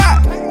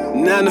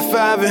9 to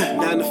 5,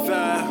 9 to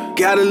 5.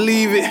 Gotta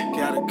leave it,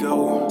 gotta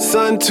go.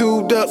 Sun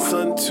tubed up,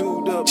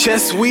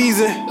 chest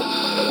wheezing,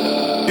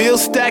 bill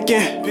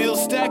stacking,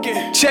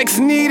 checks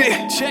needed,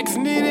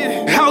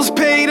 house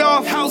paid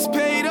off,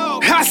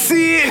 I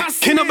see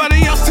it. Can't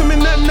nobody else tell me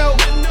nothing, no.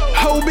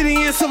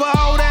 Obedience over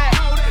all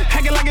that,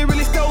 acting like it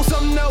really stole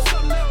something, no.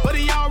 But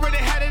he already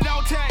had it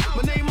all tagged.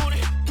 My name on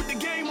it, put the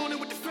game on it,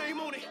 with the fame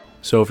on it.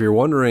 So if you're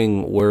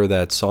wondering where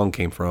that song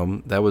came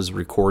from, that was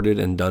recorded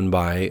and done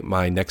by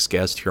my next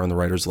guest here on The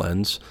Writer's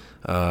Lens,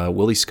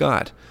 Willie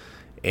Scott.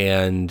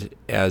 And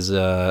as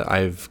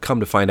I've come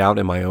to find out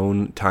in my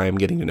own time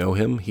getting to know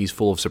him, he's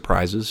full of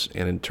surprises,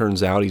 and it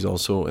turns out he's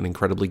also an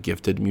incredibly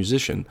gifted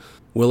musician.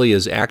 Willie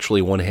is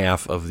actually one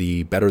half of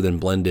the Better Than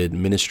Blended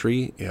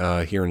ministry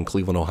here in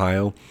Cleveland,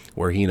 Ohio,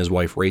 where he and his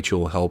wife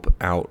Rachel help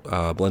out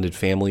blended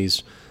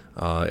families,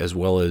 as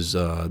well as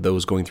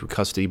those going through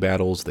custody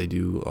battles. They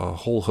do a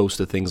whole host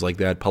of things like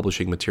that,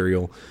 publishing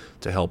material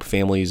to help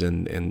families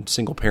and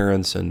single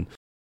parents and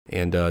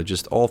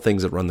just all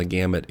things that run the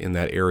gamut in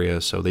that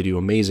area. So they do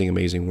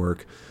amazing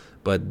work.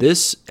 But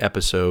this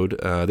episode,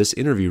 this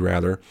interview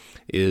rather,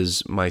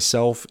 is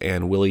myself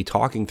and Willie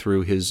talking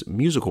through his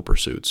musical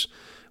pursuits,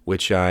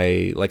 which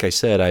like I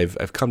said,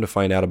 I've come to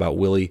find out about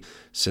Willie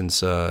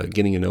since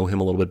getting to know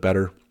him a little bit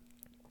better.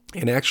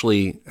 And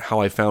actually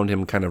how I found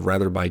him kind of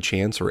rather by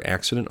chance or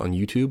accident on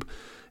YouTube,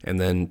 and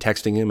then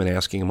texting him and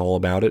asking him all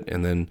about it,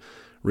 and then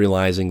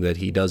realizing that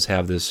he does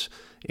have this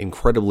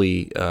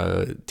incredibly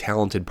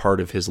talented part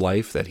of his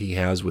life that he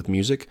has with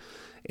music.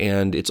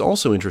 And it's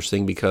also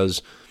interesting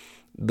because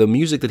the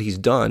music that he's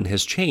done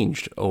has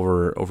changed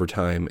over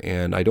time,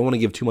 and I don't want to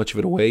give too much of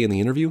it away in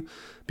the interview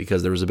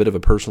because there was a bit of a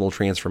personal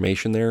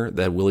transformation there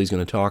that Willie's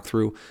going to talk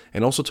through,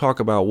 and also talk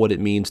about what it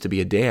means to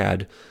be a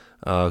dad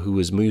who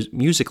is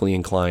musically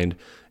inclined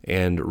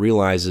and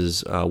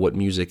realizes what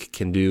music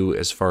can do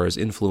as far as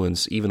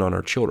influence even on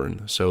our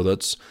children. So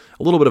that's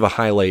a little bit of a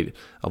highlight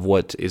of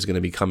what is going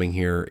to be coming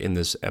here in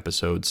this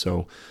episode.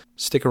 So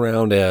stick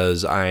around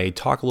as I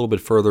talk a little bit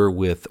further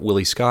with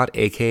Willie Scott,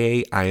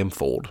 aka I Am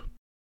Fold.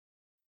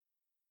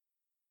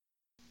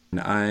 And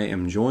I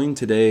am joined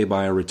today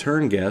by a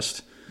return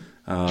guest,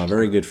 a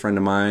very good friend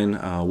of mine,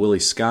 Willie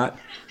Scott,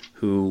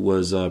 who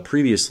was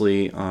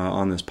previously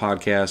on this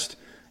podcast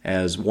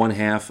as one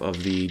half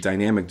of the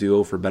dynamic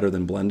duo for Better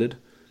Than Blended,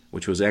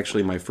 which was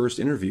actually my first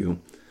interview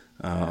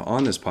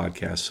on this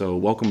podcast. So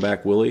welcome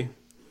back, Willie.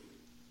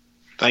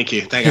 Thank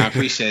you. I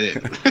appreciate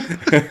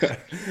it.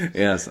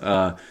 Yes.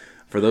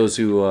 For those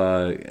who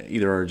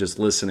either are just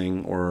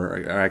listening or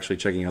are actually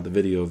checking out the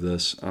video of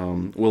this,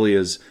 Willie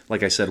is,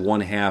 like I said, one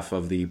half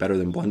of the Better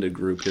Than Blended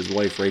group. His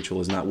wife, Rachel,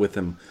 is not with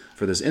him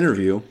for this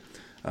interview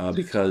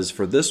because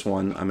for this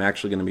one, I'm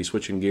actually going to be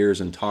switching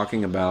gears and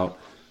talking about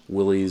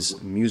Willie's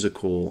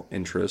musical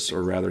interests,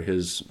 or rather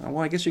his, well,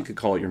 I guess you could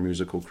call it your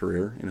musical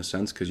career in a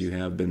sense, because you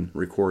have been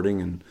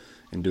recording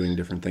and doing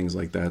different things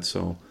like that.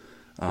 So,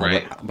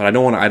 right. But I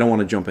don't want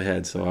to jump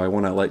ahead. So I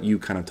want to let you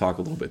kind of talk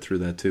a little bit through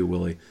that too,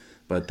 Willie.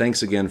 But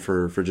thanks again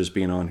for just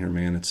being on here,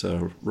 man. It's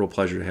a real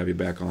pleasure to have you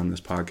back on this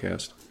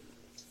podcast.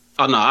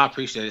 Oh no, I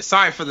appreciate it.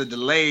 Sorry for the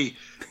delay.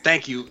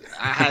 Thank you.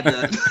 I had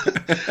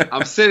to.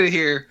 I'm sitting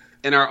here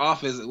in our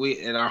office,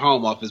 in our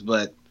home office,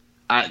 but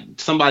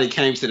somebody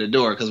came to the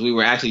door because we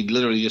were actually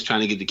literally just trying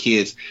to get the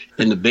kids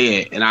in the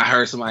bed, and I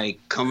heard somebody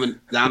coming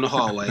down the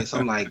hallway. So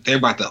I'm like, they're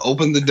about to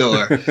open the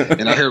door,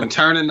 and I hear them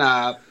turn the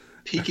knob,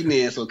 peeking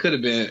in. So it could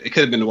have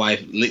been the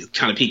wife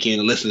trying to peek in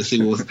and listen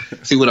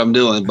to see what I'm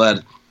doing,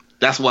 but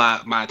that's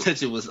why my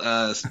attention was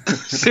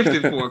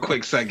shifted for a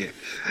quick second,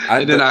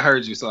 and then I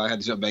heard you, so I had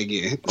to jump back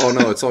in. Oh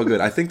no, it's all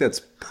good. I think that's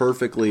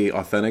perfectly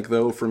authentic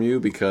though from you,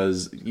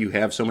 because you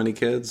have so many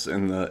kids,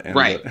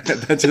 right.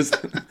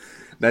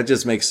 That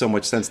just makes so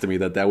much sense to me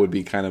that would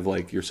be kind of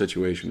like your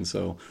situation.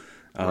 So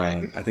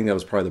right. I think that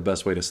was probably the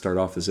best way to start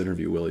off this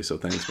interview, Willie. So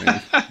thanks,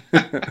 man.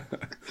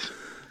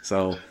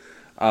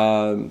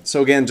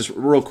 So again, just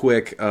real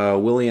quick,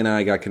 Willie and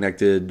I got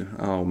connected,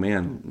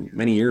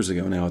 many years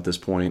ago now at this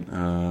point.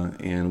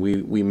 And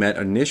we met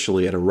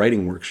initially at a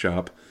writing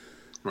workshop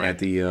at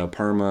the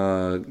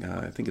Parma,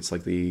 I think it's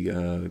like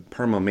the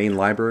Parma Main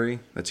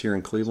Library that's here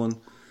in Cleveland.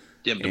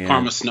 Yep, the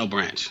Parma Snow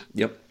Branch.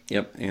 Yep.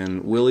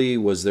 And Willie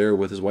was there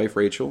with his wife,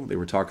 Rachel. They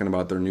were talking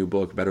about their new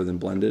book, Better Than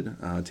Blended,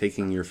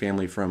 taking your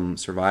family from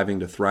surviving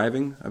to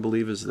thriving, I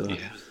believe is the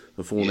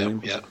full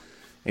name. Yep.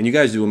 And you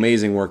guys do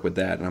amazing work with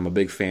that, and I'm a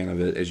big fan of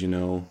it, as you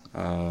know.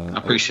 I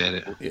appreciate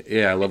it.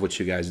 Yeah, I love what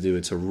you guys do.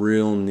 It's a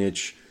real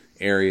niche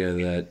area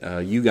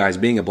that you guys,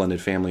 being a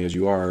blended family as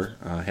you are,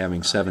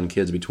 having 7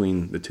 kids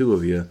between the two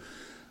of you,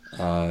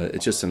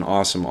 it's just an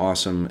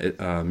awesome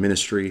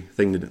ministry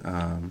thing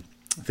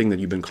that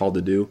you've been called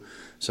to do.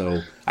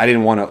 So I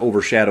didn't want to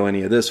overshadow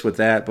any of this with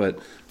that, but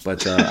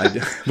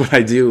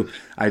I do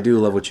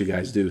love what you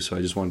guys do. So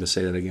I just wanted to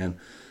say that again.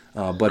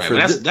 But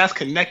that's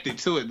connected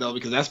to it though,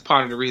 because that's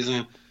part of the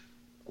reason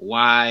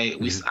why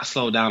I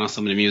slowed down on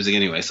some of the music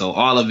anyway. So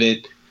all of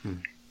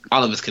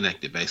it's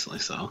connected basically.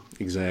 So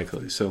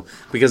exactly. So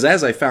because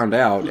as I found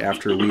out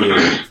after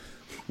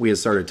we had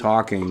started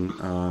talking,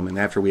 and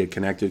after we had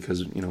connected,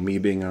 because me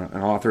being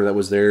an author that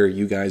was there,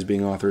 you guys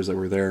being authors that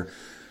were there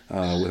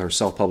with our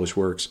self-published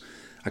works,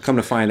 I come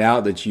to find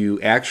out that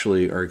you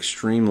actually are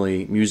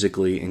extremely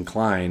musically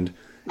inclined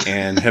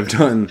and have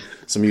done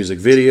some music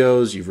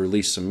videos. You've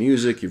released some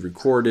music. You've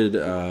recorded,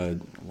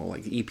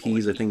 like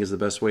EPs, I think is the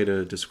best way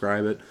to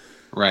describe it.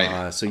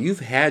 Right. So you've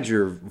had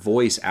your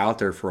voice out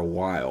there for a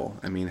while.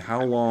 I mean,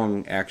 how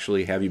long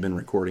actually have you been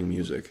recording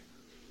music?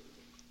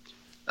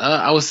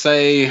 I would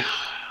say,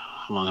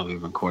 how long have we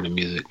been recording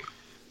music?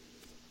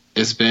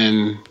 It's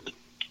been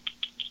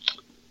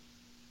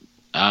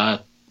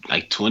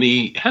like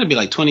 20. It had to be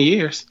like 20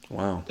 years.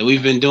 Wow. That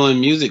we've been doing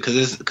music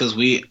because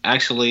we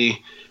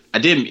actually. I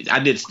did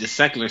the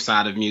secular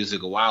side of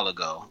music a while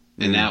ago,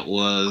 and that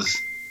was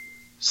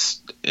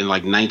in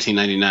like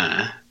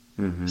 1999.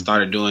 Mm-hmm.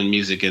 Started doing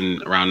music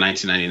in around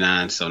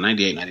 1999, so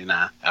 98,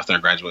 99, after I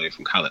graduated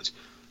from college.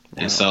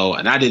 Wow.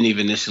 And I didn't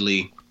even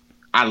initially.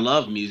 I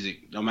love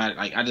music, no matter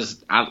like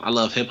I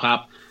love hip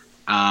hop.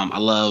 I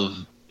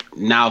love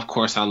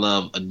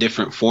a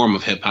different form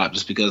of hip hop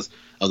just because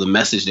of the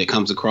message that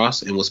comes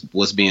across and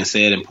what's being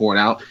said and poured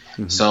out.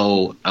 Mm-hmm.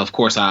 So of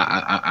course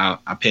I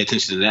pay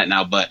attention to that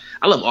now, but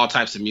I love all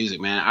types of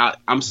music, man.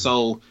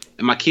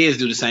 And my kids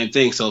do the same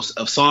thing. So if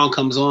a song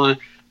comes on,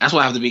 that's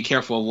why I have to be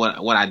careful of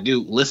what I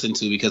do listen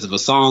to, because if a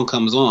song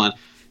comes on,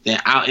 then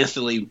I'll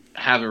instantly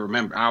have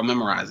it I'll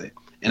memorize it.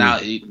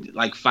 And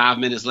like 5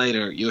 minutes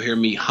later, you'll hear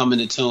me humming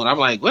the tune. I'm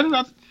like, where did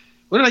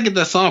I get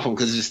that song from?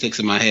 Because it just sticks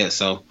in my head.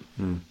 So,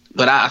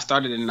 but I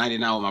started in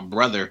 '99 with my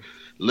brother.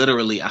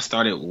 Literally, I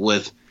started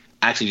with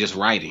actually just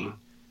writing,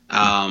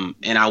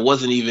 and I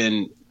wasn't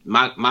even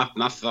my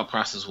thought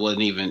process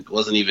wasn't even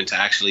to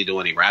actually do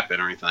any rapping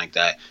or anything like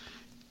that.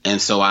 And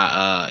so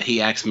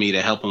he asked me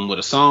to help him with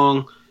a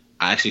song.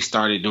 I actually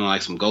started doing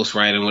like some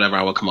ghostwriting, whatever.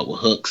 I would come up with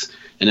hooks,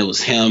 and it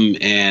was him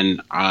and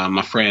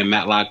my friend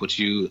Matlock, which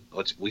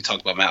we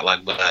talked about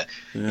Matlock, but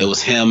it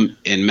was him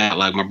and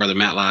Matlock, my brother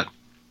Matlock,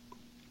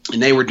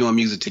 and they were doing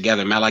music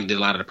together. Matlock did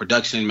a lot of the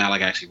production.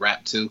 Matlock actually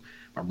rapped too.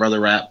 My brother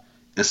rapped.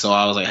 And so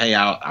I was like, hey,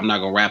 I'm not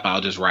going to rap.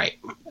 I'll just write.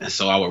 And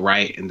so I would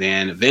write. And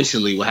then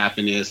eventually what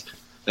happened is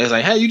they was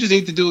like, hey, you just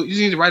need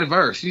to write a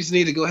verse. You just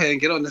need to go ahead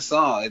and get on the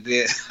song. And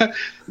then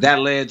that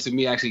led to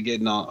me actually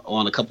getting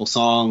on a couple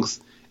songs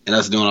and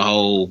us doing a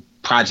whole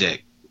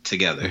project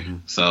together. Mm-hmm.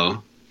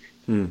 So.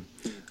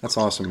 That's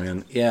awesome,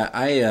 man.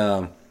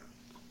 Yeah,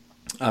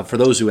 for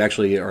those who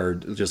actually are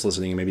just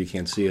listening and maybe you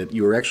can't see it,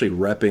 you were actually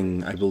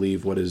repping, I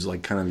believe, what is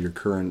like kind of your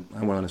current,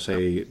 I want to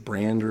say,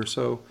 brand or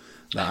so,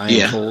 the I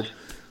Am Told.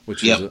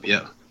 Which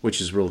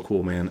is real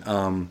cool,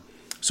 man.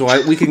 So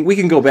we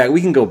can go back. We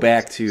can go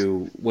back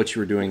to what you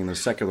were doing in the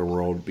secular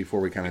world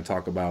before we kind of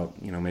talk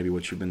about maybe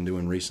what you've been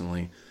doing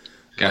recently.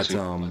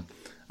 Gotcha.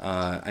 But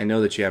I know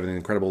that you have an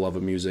incredible love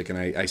of music, and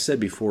I said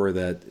before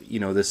that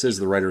this is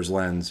the writer's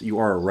lens. You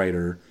are a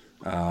writer,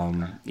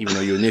 even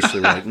though you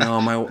initially were like,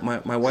 no,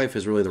 my wife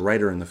is really the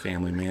writer in the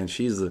family, man.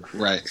 She's the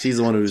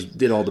one who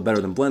did all the Better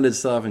Than Blended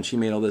stuff, and she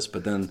made all this.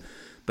 But then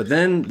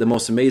the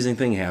most amazing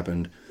thing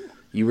happened.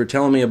 You were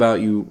telling me about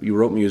you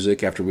wrote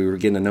music after we were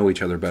getting to know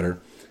each other better,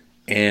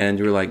 and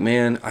you were like,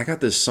 man, I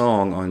got this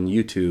song on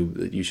YouTube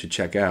that you should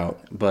check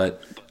out.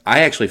 But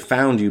I actually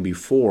found you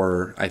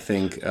before I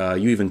think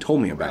you even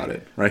told me about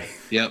it, right?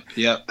 Yep.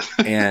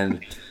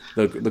 And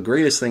the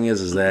greatest thing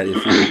is that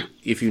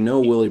if you know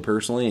Willie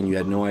personally and you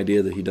had no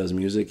idea that he does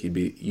music,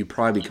 you'd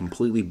probably be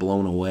completely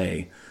blown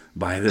away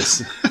by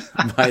this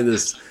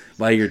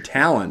by your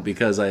talent,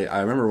 because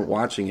I remember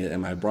watching it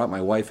and I brought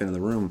my wife into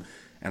the room.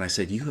 And I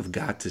said, you have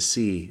got to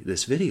see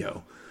this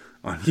video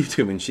on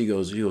YouTube. And she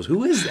goes,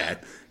 who is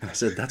that? And I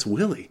said, that's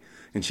Willie.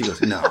 And she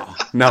goes, no,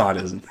 it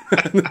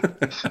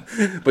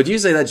isn't. But you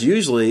say that's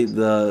usually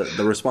the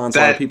response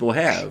a lot of people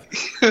have.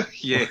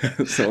 Yeah.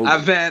 So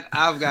I've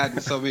gotten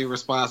so many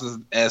responses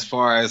as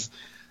far as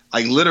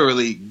like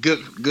literally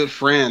good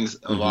friends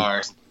of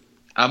ours.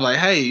 I'm like,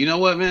 hey, you know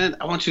what, man?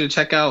 I want you to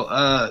check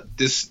out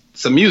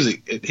some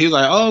music. He was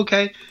like, oh,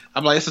 okay.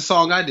 I'm like, it's a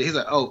song I did. He's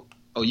like, oh,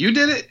 you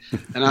did it?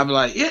 And I'd be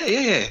like,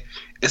 yeah.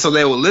 And so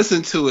they would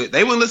listen to it.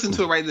 They wouldn't listen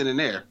to it right then and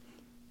there.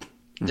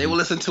 They would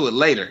listen to it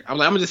later. I'm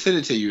like, I'm going to just send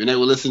it to you. And they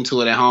would listen to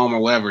it at home or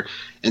whatever.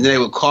 And then they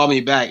would call me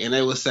back and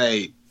they would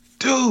say,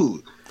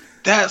 dude,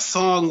 that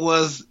song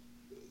was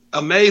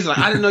amazing. Like,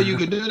 I didn't know you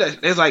could do that.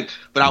 It's like,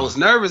 but I was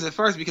nervous at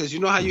first because you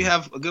know how you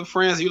have good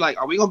friends. You're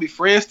like, are we going to be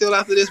friends still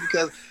after this?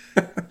 Because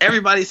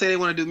everybody say they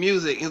want to do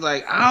music. He's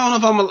like, I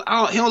don't know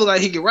if he don't look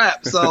like he can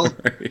rap. So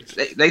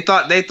right. they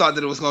thought that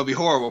it was going to be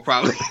horrible,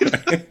 probably.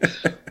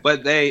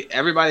 But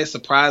everybody is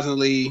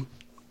surprisingly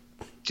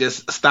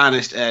just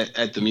astonished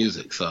at the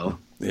music. So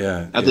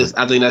yeah, I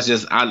think that's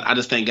just I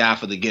just thank God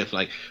for the gift.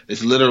 Like,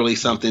 it's literally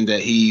something that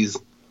He's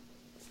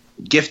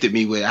gifted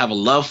me with. I have a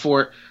love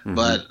for it,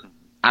 but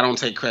I don't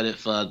take credit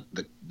for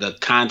the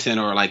content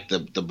or like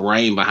the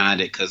brain behind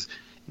it, because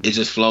it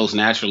just flows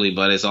naturally.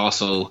 But it's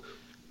also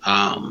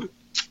I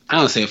I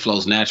don't say it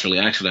flows naturally.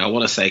 Actually, I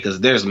want to say, because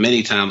there's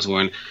many times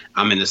when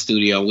I'm in the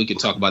studio. We can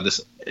talk about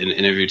this in an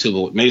interview too.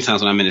 But many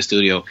times when I'm in the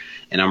studio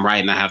and I'm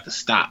writing, I have to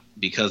stop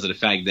because of the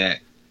fact that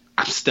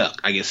I'm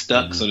stuck. I get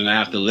stuck. Mm-hmm. So then I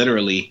have to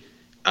literally.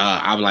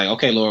 I'm like,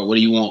 okay, Lord, what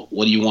do you want?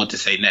 What do you want to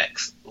say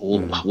next?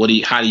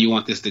 Mm-hmm. How do you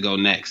want this to go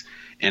next?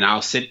 And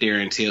I'll sit there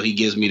until He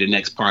gives me the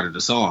next part of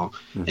the song,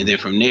 mm-hmm. and then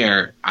from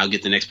there I'll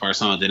get the next part of the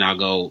song. Then I'll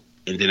go,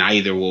 and then I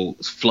either will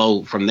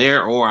flow from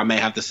there, or I may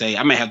have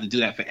to do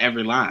that for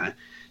every line.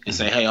 And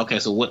say, hey, okay,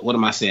 so what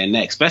am I saying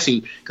next?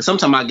 Especially because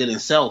sometimes I get in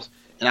self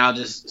and I'll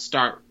just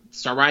start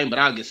writing, but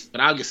I'll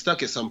get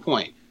stuck at some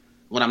point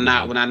when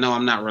I know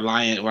I'm not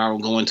reliant, or I will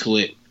go into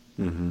it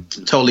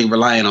totally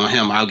relying on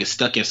Him. I'll get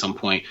stuck at some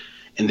point,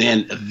 and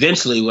then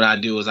eventually what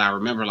I do is I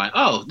remember, like,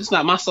 oh, this is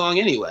not my song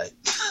anyway.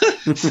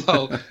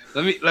 So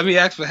let me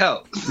ask for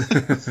help.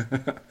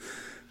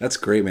 That's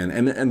great, man.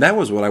 And that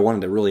was what I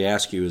wanted to really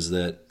ask you, is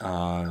that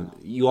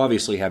you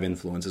obviously have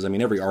influences. I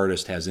mean, every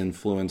artist has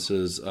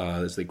influences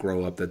as they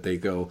grow up, that they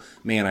go,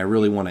 man, I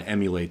really want to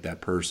emulate that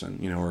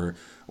person,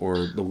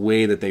 or the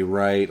way that they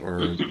write,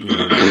 or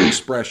their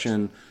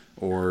expression,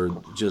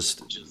 or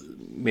just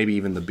maybe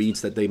even the beats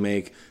that they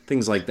make,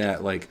 things like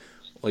that. Like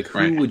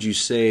who would you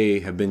say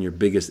have been your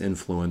biggest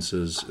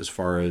influences as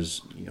far as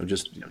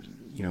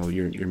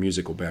your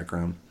musical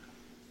background?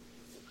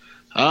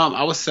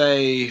 I would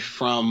say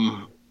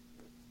from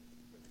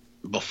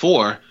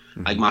before,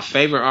 like my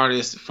favorite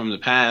artist from the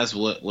past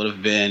would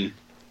have been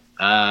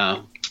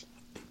like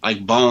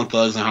Bone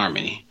Thugs and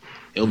Harmony.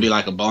 It would be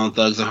like a Bone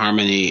Thugs and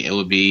Harmony. It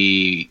would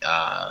be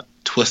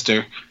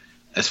Twister,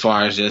 as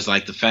far as just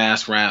like the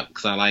fast rap,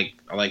 because I like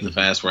the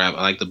fast rap.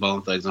 I like the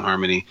Bone Thugs and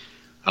Harmony.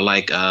 I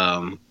like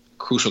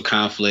Crucial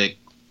Conflict.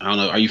 I don't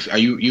know. Are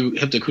you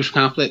hip to Crucial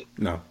Conflict?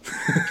 No.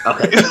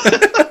 Okay.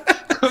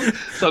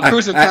 So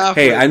Crucial Conflict.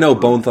 Hey, I know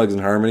Bone Thugs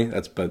and Harmony.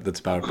 That's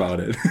about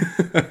it.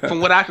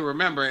 From what I can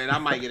remember, and I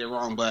might get it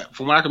wrong, but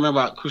from what I can remember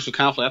about Crucial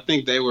Conflict, I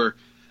think they were.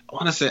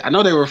 I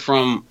know they were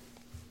from.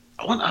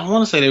 I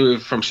want to say they were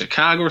from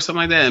Chicago or something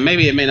like that, and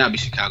maybe it may not be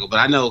Chicago, but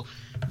I know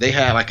they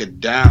had like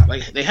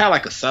they had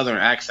like a Southern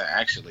accent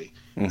actually,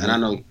 and I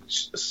know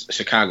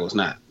Chicago is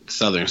not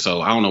Southern,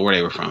 so I don't know where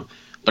they were from,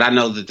 but I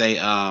know that they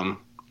they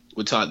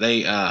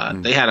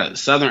had a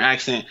Southern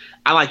accent.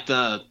 I like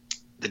the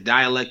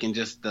dialect and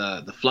just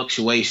the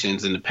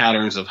fluctuations and the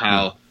patterns of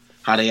how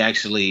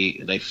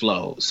they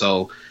flow.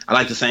 So I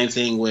like the same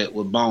thing with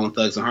Bone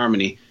Thugs and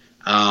Harmony.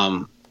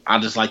 I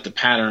just like the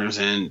patterns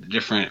and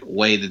different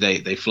way that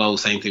they flow.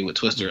 Same thing with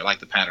Twister. I like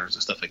the patterns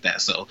and stuff like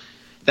that. So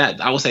that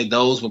I would say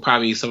those were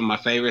probably some of my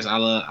favorites. I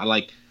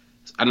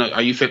know.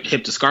 Are you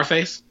hip to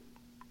Scarface?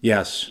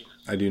 Yes,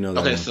 I do know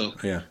that. Okay,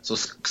 so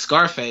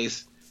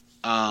Scarface.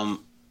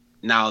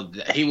 Now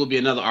he will be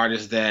another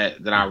artist that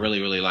I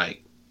really really like.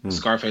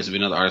 Scarface would be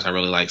another artist I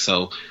really like.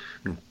 So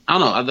I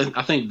don't know.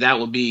 I think those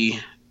would be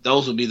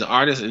the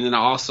artists. And then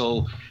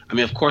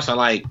of course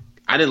I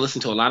didn't listen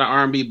to a lot of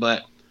R&B,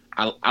 but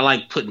I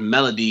like putting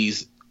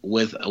melodies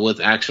with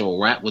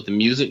actual rap with the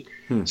music.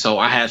 So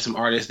I had some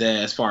artists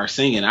that, as far as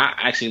singing, I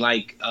actually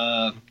like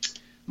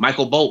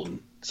Michael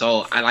Bolton.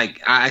 So I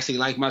actually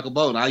like Michael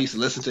Bolton. I used to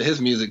listen to his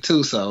music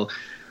too. So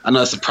I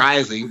know it's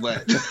surprising,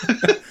 but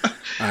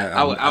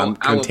I'm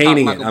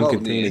containing it.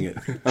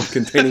 I'm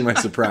containing my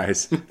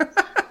surprise.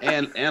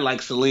 and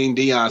like Celine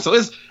Dion. So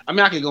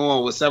I could go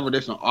on with several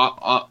different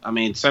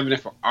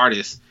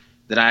artists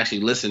that I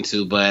actually listen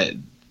to, but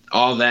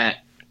all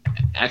that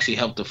actually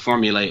helped to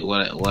formulate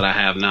what I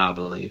have now, I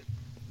believe.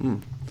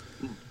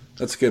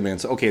 That's good, man.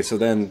 So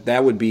then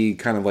that would be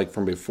kind of like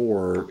from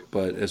before,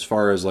 but as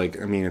far as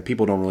if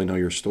people don't really know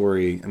your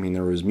story,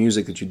 there was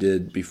music that you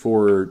did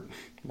before,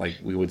 like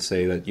we would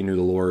say that you knew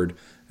the Lord,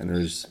 and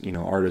there's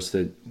artists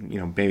that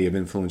maybe have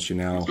influenced you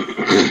now,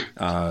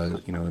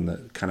 in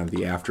the kind of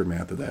the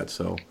aftermath of that.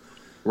 So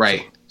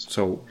right.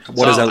 So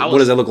what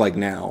does that look like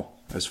now,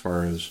 as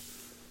far as?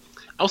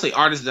 I would say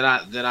artists that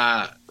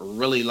I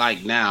really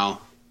like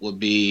now would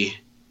be,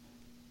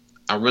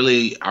 I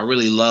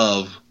really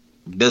love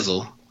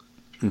Bizzle.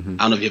 I don't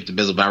know if you're hip to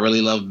Bizzle, but I really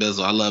love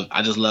Bizzle.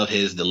 I just love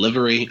his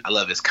delivery. I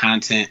love his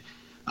content.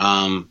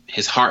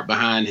 His heart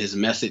behind his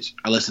message.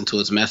 I listen to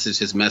his message.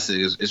 His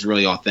message is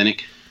really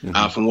authentic,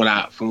 from what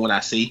I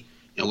see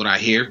and what I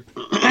hear.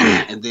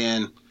 And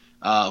then,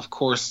 of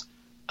course,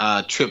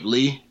 Trip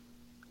Lee.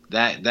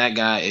 That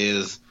guy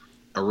is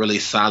a really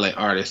solid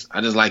artist.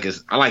 I like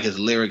his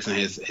lyrics and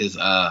his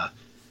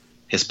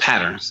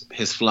patterns,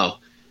 his flow.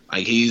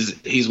 Like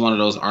he's one of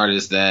those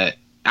artists that,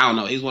 I don't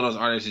know, he's one of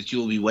those artists that you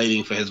will be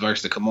waiting for his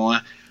verse to come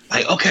on.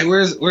 Like, okay,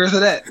 where's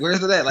it at?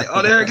 Where's it at? Like,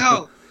 oh, there it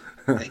go.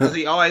 Because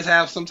he always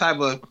has some type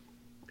of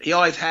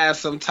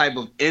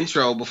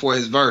intro before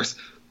his verse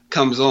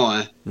comes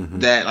on.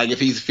 That, like, if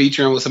he's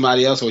featuring with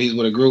somebody else or he's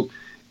with a group,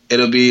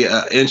 it'll be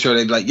an intro.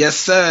 They'd be like, yes,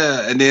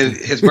 sir. And then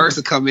his verse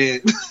will come in.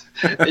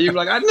 And you'll be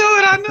like, I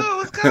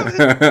know it's coming.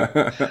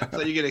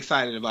 So you get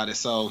excited about it.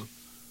 So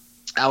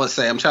I would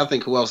say, I'm trying to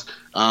think who else.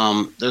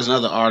 There's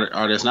another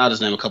artist, and I'll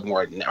just name a couple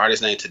more. An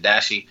artist named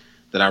Tadashi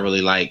that I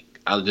really like.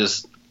 I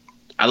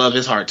I love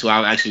his heart too.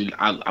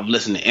 I've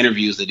listened to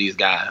interviews of these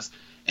guys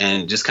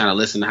and just kind of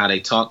listen to how they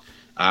talk.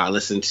 I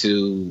listened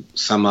to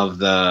some of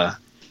the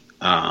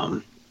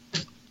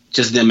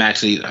just them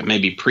actually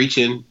maybe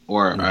preaching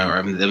or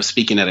them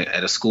speaking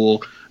at a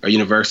school or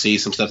university,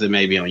 some stuff that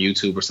may be on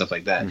YouTube or stuff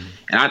like that.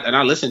 And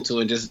I listen to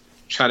it and just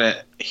try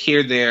to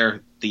hear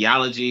their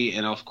theology,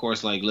 and of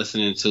course, like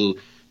listening to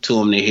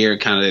them to hear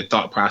kind of their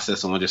thought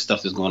process on what there's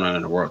stuff that's going on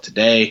in the world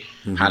today,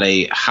 how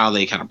they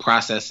kind of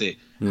process it,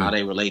 how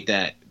they relate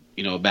that,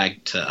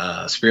 back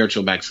to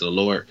spiritual, back to the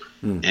Lord,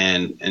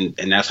 and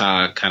that's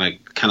how I kind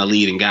of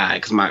lead and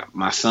guide. Because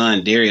my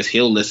son Darius,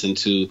 he'll listen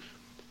to.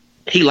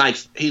 He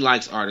likes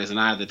artists, and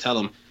I have to tell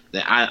him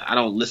that I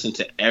don't listen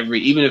to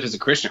even if it's a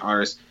Christian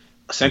artist,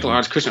 a secular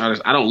artist, Christian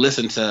artist, I don't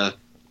listen to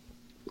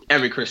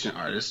every Christian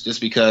artist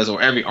just because,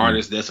 or every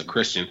artist that's a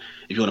Christian,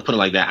 if you want to put it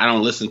like that. I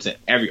don't listen to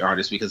every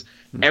artist because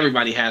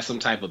everybody has some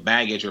type of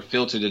baggage or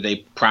filter that they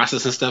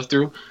process and stuff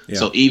through. Yeah.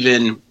 So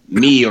even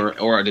me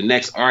or the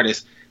next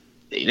artist,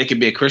 they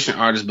could be a Christian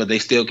artist, but they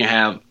still can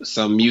have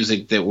some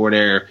music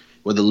where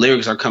the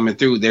lyrics are coming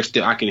through.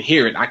 I can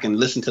hear it. I can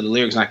listen to the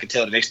lyrics and I can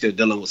tell that they're still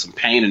dealing with some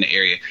pain in the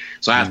area.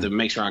 So I have to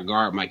make sure I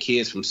guard my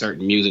kids from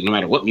certain music, no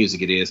matter what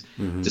music it is,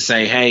 to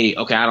say, hey,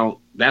 okay,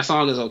 that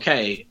song is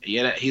okay.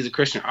 Yeah, he's a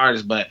Christian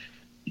artist, but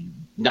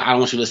I don't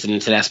want you listening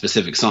to that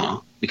specific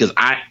song because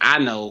I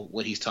know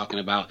what he's talking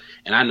about,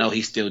 and I know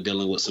he's still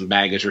dealing with some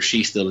baggage, or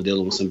she's still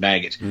dealing with some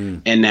baggage,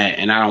 and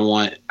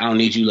I don't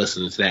need you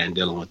listening to that and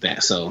dealing with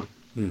that. So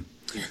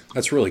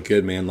that's really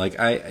good, man. Like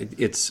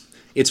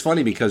it's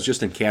funny because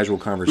just in casual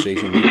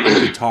conversation,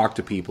 we talk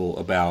to people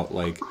about,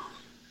 like,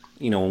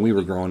 when we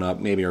were growing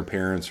up, maybe our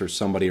parents or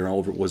somebody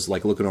was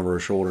like looking over our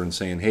shoulder and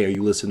saying, "Hey, are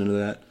you listening to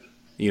that?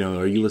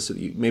 Are you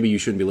listening? Maybe you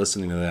shouldn't be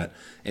listening to that."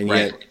 And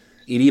yet,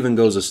 it even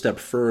goes a step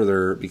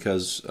further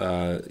because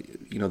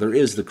there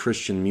is the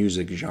Christian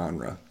music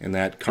genre, and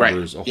that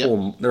covers a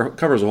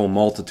whole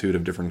multitude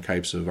of different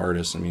types of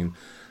artists. I mean,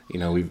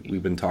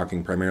 we've been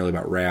talking primarily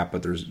about rap,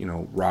 but there's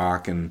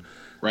rock and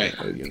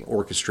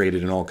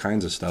orchestrated and all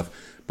kinds of stuff.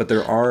 But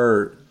there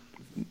are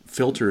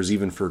filters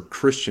even for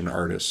Christian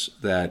artists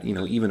that,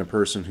 even a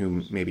person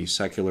who may be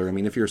secular. I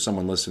mean, if you're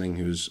someone listening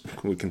who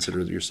would consider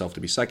yourself to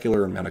be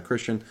secular and not a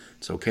Christian,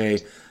 it's okay.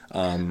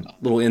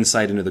 Little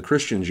insight into the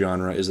Christian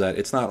genre is that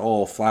it's not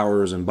all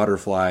flowers and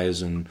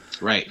butterflies and,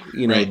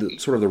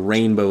 sort of the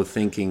rainbow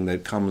thinking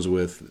that comes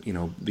with,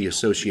 the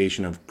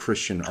association of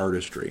Christian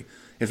artistry.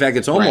 In fact,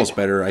 it's almost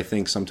better, I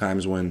think,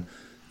 sometimes when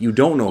you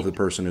don't know if the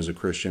person is a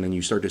Christian and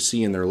you start to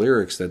see in their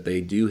lyrics that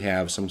they do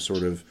have some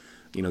sort of,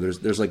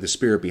 there's like the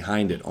spirit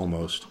behind it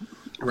almost,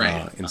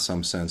 in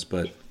some sense.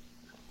 But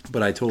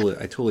I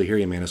totally hear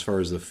you, man, as far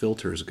as the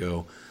filters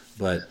go.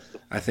 But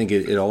I think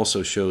it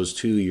also shows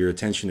too your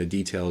attention to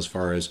detail as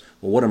far as,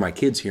 well, what are my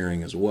kids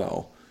hearing as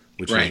well,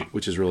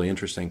 which is really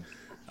interesting.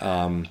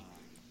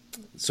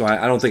 So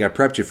I don't think I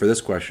prepped you for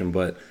this question,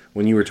 but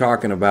when you were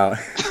talking about,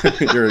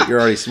 you're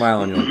already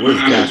smiling. You're like, what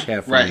does Josh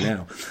have for me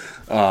now?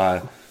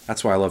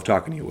 That's why I love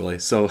talking to you, Willie.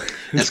 So,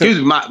 excuse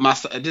me,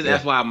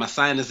 that's why my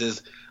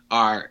sinuses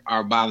are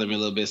bothering me a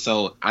little bit.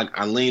 So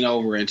I lean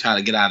over and try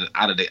to get out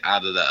of the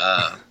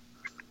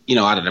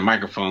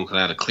microphone because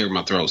I had to clear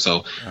my throat.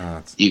 So,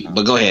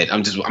 but go ahead.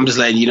 I'm just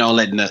letting you know,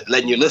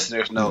 letting your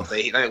listeners know.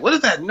 What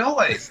is that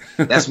noise?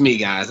 That's me,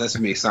 guys. That's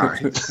me.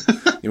 Sorry.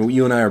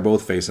 You and I are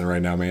both facing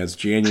right now, man. It's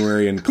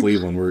January in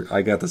Cleveland.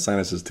 I got the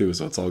sinuses too,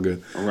 so it's all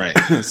good. Right.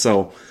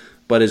 So,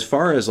 but as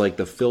far as like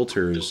the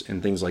filters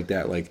and things like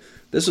that, like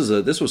this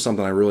was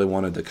something I really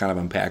wanted to kind of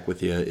unpack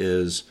with you.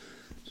 Is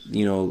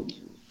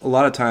a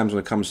lot of times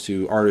when it comes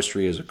to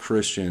artistry as a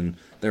Christian,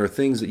 there are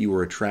things that you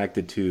were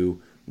attracted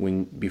to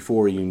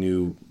before you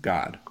knew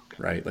God,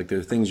 right? Like there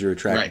are things you're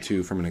attracted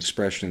to from an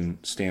expression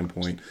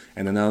standpoint,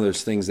 and then now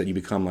there's things that you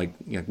become like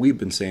we've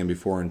been saying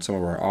before in some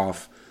of our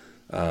off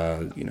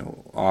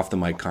the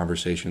mic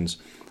conversations.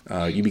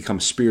 You become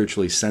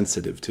spiritually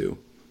sensitive to,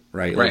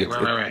 right? Right.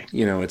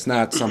 It's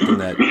not something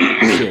that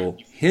I feel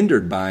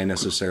hindered by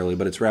necessarily,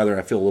 but it's rather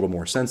I feel a little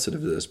more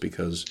sensitive to this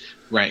because,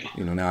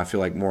 now I feel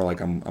like more like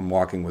I'm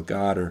walking with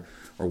God or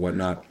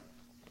whatnot.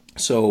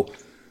 So,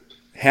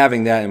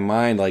 having that in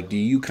mind, like, do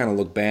you kind of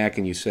look back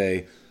and you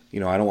say, I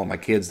don't want my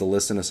kids to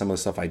listen to some of the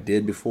stuff I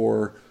did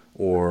before,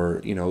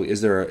 or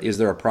is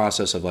there a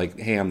process of like,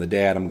 hey, I'm the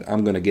dad,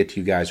 I'm going to get to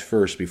you guys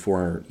first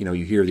before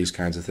you hear these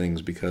kinds of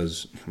things?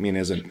 Because I mean,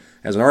 as an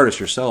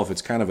artist yourself,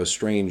 it's kind of a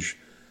strange.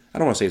 I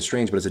don't want to say it's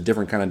strange, but it's a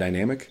different kind of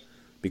dynamic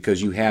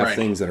because you have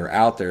things that are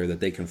out there that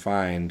they can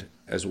find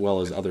as well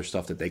as other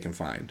stuff that they can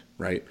find,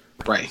 right?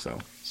 Right. So.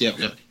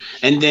 Yep.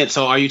 And then,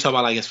 so are you talking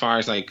about like as far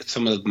as like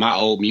some of my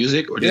old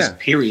music or just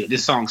period?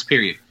 This song's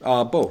period.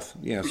 Both.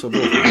 Yeah. So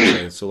both. I would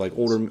say. So like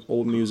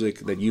old music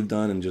that you've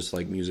done and just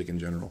like music in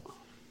general.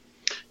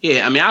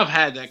 Yeah. I mean, I've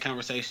had that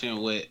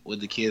conversation with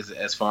the kids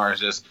as far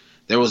as just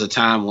there was a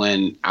time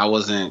when I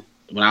wasn't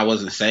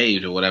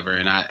saved or whatever,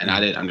 and I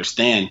didn't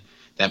understand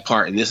that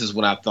part, and this is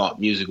what I thought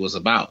music was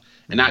about.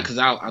 And not because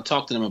I'll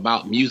talk to them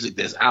about music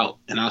that's out,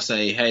 and I'll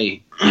say,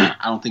 hey, I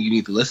don't think you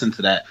need to listen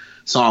to that.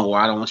 song, or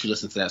I don't want you to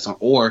listen to that song,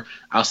 or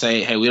I'll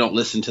say, hey, we don't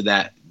listen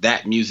to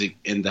that music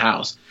in the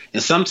house.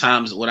 And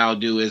sometimes what I'll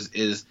do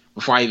is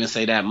before I even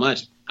say that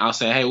much, I'll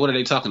say, hey, what are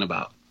they talking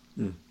about?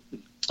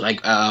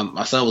 Like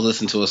my son was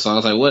listening to a song. I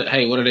was like,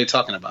 what are they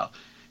talking about?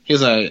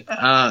 He's like,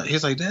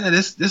 Dad,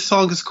 this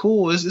song is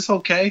cool. It's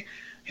okay.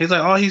 He's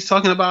like, all he's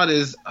talking about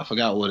is, I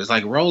forgot what it's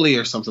like, Rolly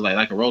or something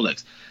like a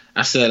Rolex.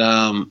 I said,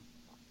 oh,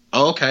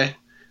 okay.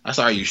 I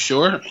said, are you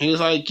sure? He was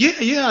like,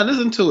 yeah, I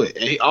listened to it.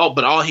 And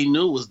but all he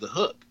knew was the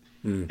hook.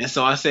 And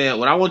so I said,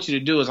 what I want you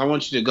to do is I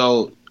want you to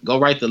go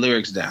write the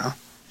lyrics down.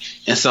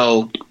 And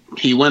so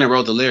he went and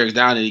wrote the lyrics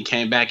down, and he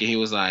came back and he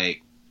was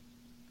like,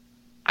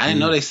 I didn't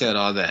know they said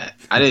all that.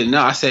 I didn't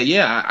know. I said,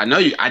 yeah, I know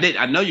you.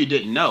 I know you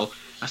didn't know.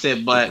 I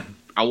said, but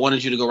I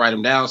wanted you to go write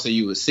them down so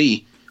you would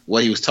see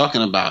what he was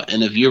talking about.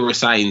 And if you're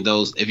reciting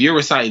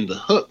the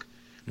hook,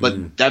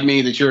 but that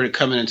means that you're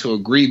coming into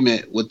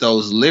agreement with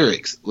those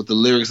lyrics, with the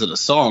lyrics of the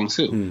song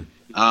too.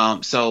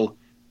 So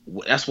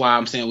that's why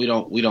I'm saying we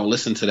don't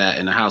listen to that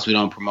in the house. We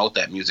don't promote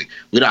that music.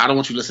 I don't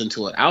want you to listen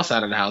to it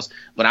outside of the house,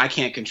 but I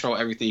can't control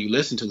everything you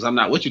listen to because I'm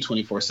not with you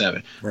 24/7.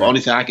 Right. The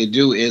only thing I can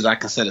do is I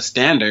can set a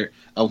standard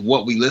of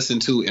what we listen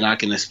to, and I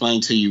can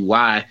explain to you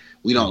why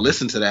we don't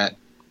listen to that.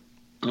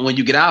 And when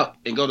you get out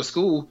and go to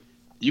school,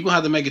 you're going to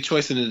have to make a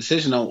choice and a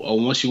decision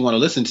on what you want to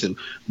listen to.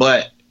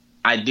 But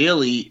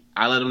ideally,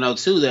 I let them know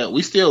too that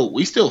we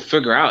still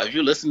figure out if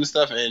you're listening to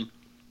stuff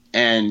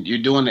and you're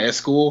doing it at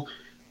school,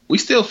 we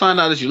still find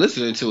out that you're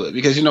listening to it,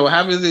 because you know what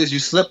happens is you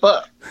slip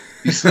up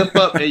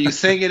and you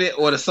singing it,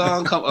 or the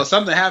song come, or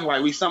something happens,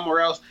 like we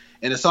somewhere else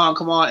and the song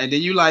come on, and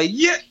then you like,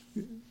 yeah.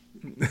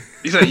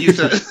 They get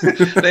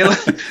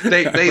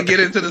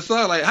into the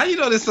song like, how you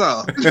know this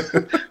song?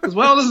 Because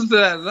we don't listen to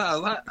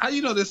that. How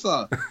you know this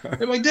song?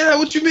 They're like, Dad,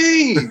 what you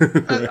mean?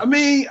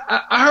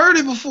 I heard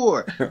it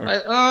before.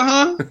 Like,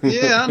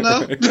 yeah, I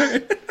know.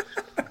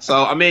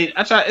 So I mean,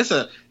 I try. It's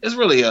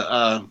really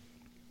a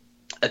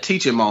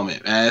teaching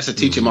moment, man. It's a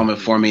teaching moment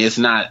for me. It's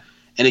not,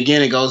 and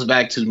again, it goes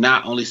back to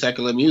not only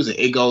secular music.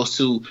 It goes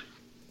to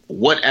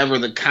whatever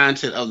the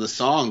content of the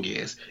song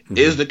is.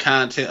 Is the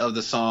content of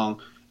the song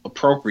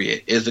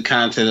appropriate? Is the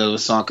content of the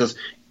song? Because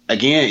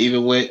again,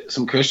 even with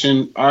some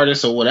Christian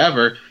artists or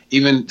whatever,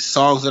 even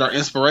songs that are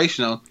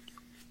inspirational,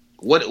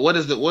 what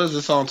is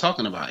the song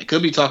talking about? It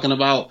could be talking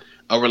about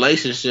a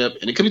relationship,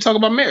 and it could be talking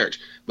about marriage,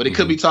 but it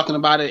could be talking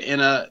about it in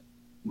a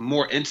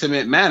more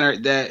intimate manner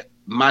that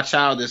my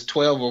child is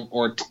 12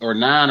 or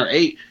 9 or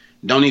 8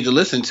 don't need to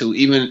listen to,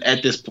 even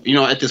at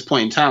this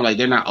point in time. Like,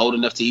 they're not old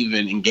enough to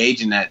even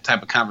engage in that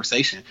type of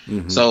conversation.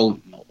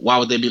 So why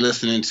would they be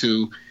listening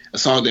to a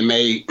song that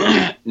may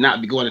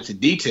not be going into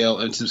detail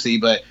intimacy,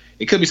 but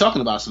it could be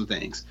talking about some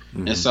things?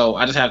 And so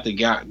I just have to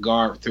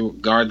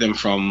guard them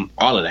from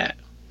all of that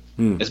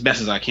as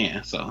best as I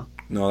can. So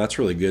no, that's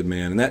really good,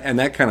 man. And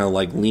that kind of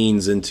like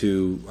leans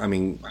into, I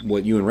mean,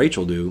 what you and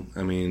Rachel do.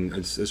 I mean,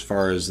 it's as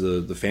far as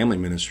the family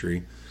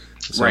ministry.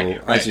 So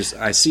right.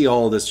 I see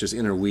all of this just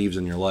interweaves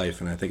in your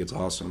life, and I think it's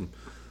awesome.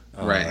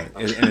 Right.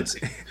 And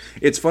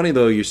it's funny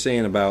though, you're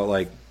saying about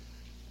like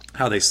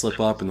how they slip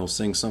up and they'll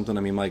sing something.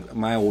 I mean, like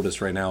my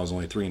oldest right now is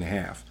only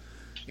 3.5,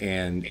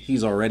 and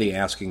he's already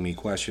asking me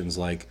questions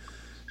like,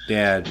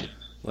 Dad,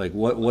 like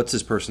what's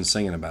this person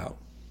singing about?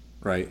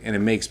 Right. And it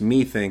makes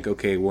me think,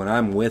 okay, when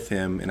I'm with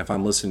him and if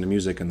I'm listening to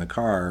music in the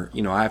car,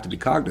 you know, I have to be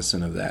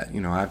cognizant of that.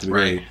 You know, I have to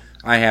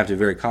be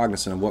very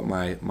cognizant of what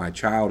my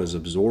child is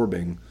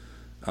absorbing.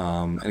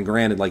 And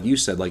granted, like you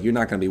said, like you're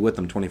not going to be with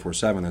them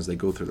 24/7 as they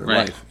go through their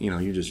life. You know,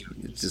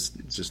 it's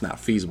just not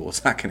feasible.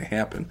 It's not going to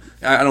happen.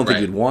 I don't think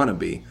you'd want to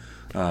be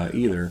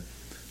either.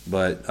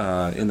 But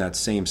in that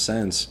same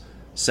sense,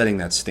 setting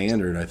that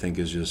standard, I think,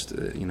 is just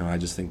I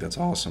just think that's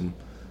awesome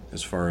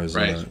as far as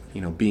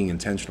being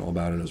intentional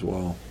about it as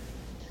well.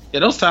 Yeah,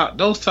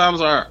 those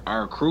times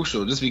are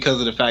crucial, just because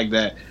of the fact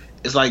that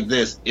it's like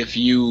this. If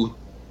you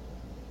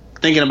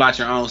thinking about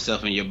your own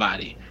self and your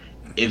body,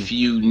 if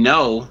you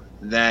know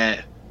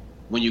that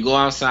when you go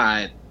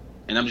outside,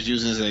 and I'm just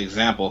using this as an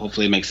example,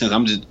 hopefully it makes sense.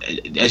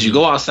 As you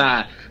go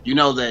outside, you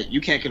know that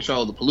you can't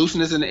control the pollution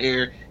that's in the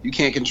air. You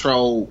can't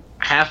control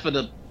half of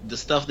the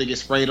stuff that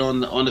gets sprayed on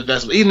the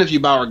vegetable. Even if you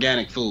buy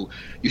organic food,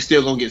 you're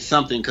still gonna get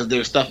something because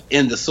there's stuff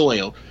in the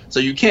soil. So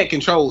you can't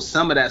control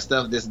some of that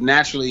stuff that's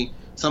naturally,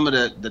 some of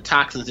the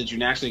toxins that you're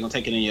naturally gonna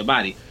take in your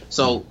body.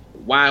 So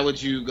why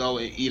would you go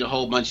and eat a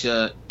whole bunch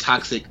of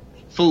toxic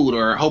food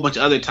or a whole bunch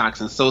of other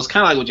toxins? So it's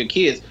kind of like with your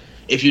kids.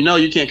 If you know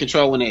you can't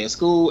control when they're at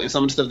school and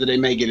some of the stuff that they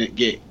may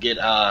get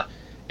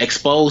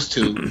exposed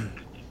to,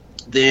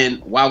 then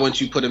why wouldn't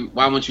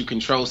you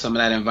control some of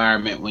that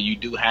environment when you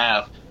do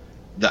have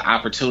the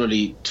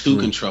opportunity to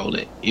control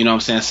it? You know what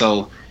I'm saying?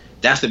 So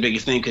that's the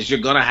biggest thing, because you're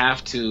gonna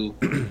have to,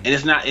 and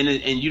it's not, and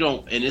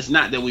it's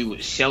not that we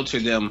would shelter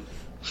them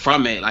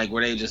from it, like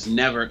where they just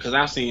never. Because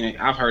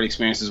I've heard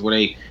experiences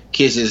where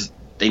kids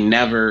they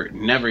never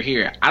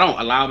hear it. I don't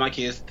allow my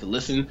kids to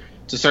listen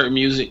to certain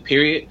music,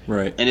 period.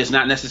 Right. And it's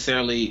not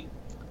necessarily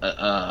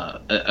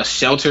a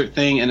sheltered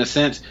thing in a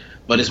sense,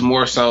 but it's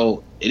more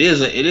so, it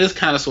is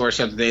kind of sort of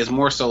sheltered thing. It's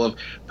more so of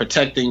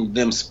protecting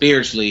them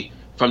spiritually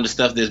from the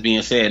stuff that's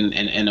being said,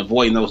 and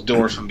avoiding those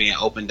doors from being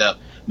opened up.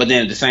 But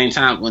then at the same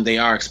time, when they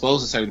are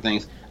exposed to certain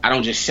things, I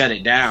don't just shut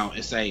it down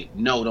and say,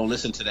 no, don't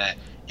listen to that.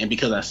 And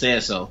because I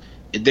said so,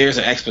 there's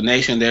an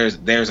explanation,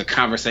 there's a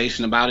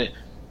conversation about it,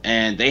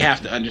 and they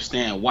have to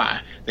understand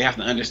why. They have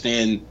to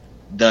understand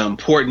the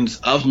importance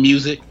of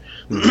music,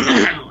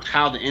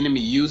 how the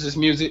enemy uses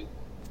music,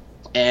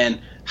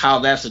 and how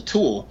that's a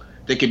tool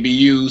that can be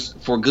used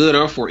for good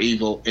or for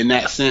evil in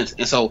that sense.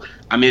 And so,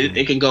 I mean,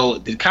 it can go,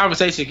 the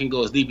conversation can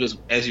go as deep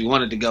as you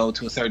want it to go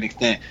to a certain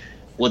extent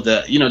with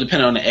the,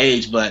 depending on the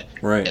age. But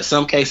in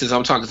some cases,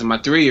 I'm talking to my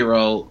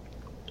 3-year-old,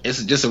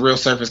 it's just a real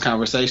surface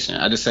conversation.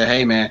 I just say,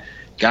 hey, man,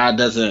 God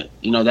doesn't,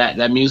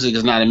 that music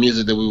is not a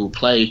music that we will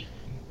play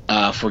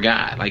for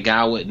God. Like,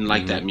 God wouldn't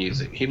like that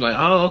music. He'd be like,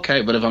 oh,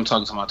 okay. But if I'm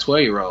talking to my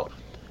 12-year-old,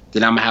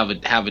 then I'm going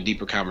to have a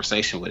deeper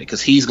conversation with it,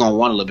 because he's going to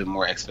want a little bit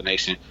more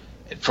explanation.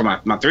 For my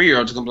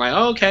 3-year-old, is going to be like,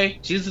 oh, okay,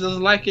 Jesus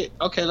doesn't like it.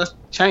 Okay, let's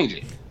change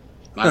it.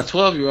 My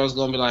 12-year-old is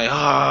going to be like,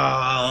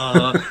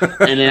 oh.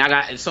 And then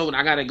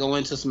I got to go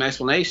into some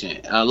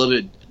explanation, a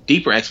little bit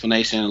deeper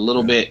explanation, a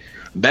little bit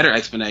better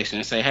explanation,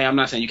 and say, hey, I'm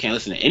not saying you can't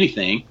listen to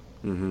anything,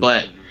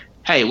 but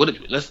hey,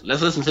 let's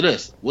listen to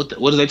this. What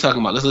are they talking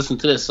about? Let's listen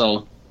to this.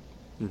 So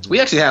we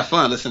actually have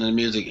fun listening to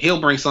music.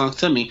 He'll bring songs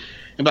to me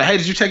and be like, hey,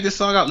 did you check this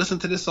song out? Listen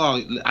to this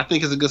song. I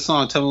think it's a good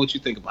song. Tell me what you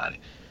think about it.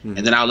 And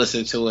then I'll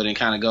listen to it and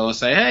kind of go and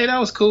say, hey, that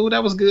was cool.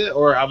 That was good.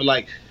 Or I'll be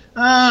like,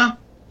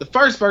 the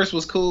first verse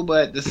was cool,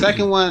 but the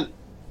second one,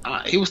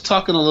 he was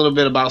talking a little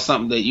bit about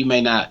something that you may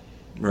not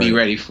be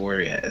ready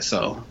for yet.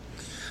 So,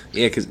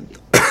 yeah, because,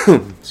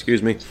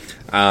 excuse me,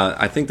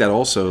 I think that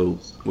also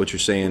what you're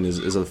saying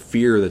is a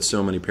fear that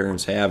so many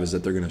parents have, is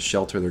that they're going to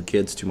shelter their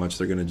kids too much.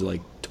 They're going to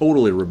like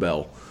totally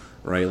rebel,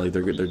 right? Like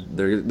they're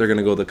going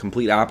to go the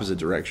complete opposite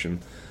direction.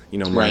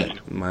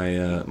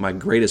 My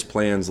greatest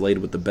plans laid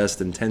with the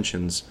best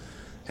intentions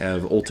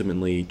have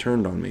ultimately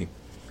turned on me,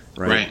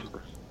 right?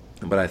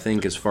 But I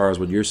think as far as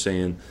what you're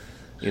saying,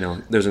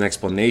 there's an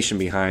explanation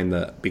behind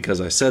the because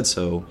I said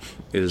so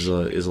is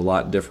a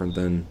lot different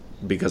than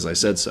because I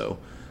said so.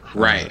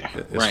 Right.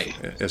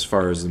 As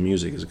far as the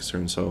music is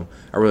concerned. So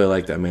I really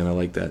like that, man. I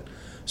like that.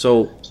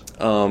 So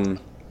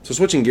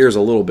switching gears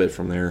a little bit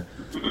from there,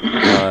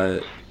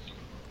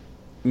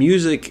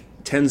 music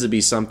tends to be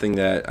something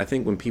that I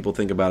think when people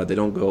think about it, they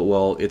don't go,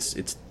 well,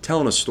 it's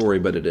telling a story,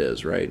 but it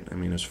is, right? I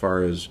mean, as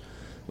far as,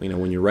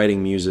 when you're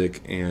writing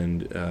music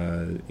and,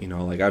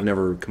 like I've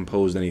never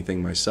composed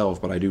anything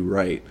myself, but I do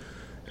write.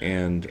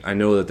 And I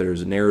know that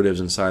there's narratives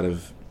inside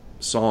of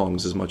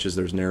songs as much as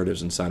there's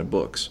narratives inside of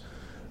books.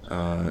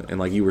 And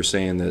like you were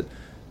saying, that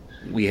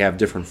we have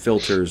different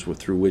filters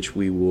through which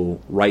we will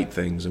write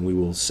things and we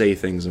will say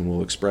things and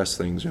we'll express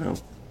things,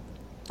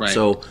 Right.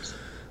 So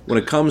when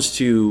it comes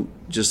to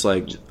just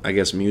like, I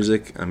guess,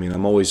 music, I mean,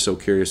 I'm always so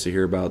curious to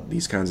hear about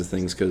these kinds of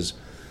things, because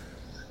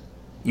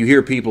you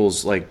hear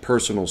people's like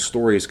personal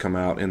stories come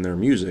out in their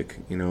music.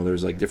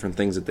 There's like different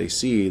things that they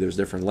see. There's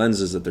different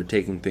lenses that they're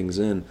taking things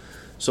in.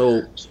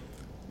 So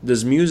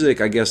does music,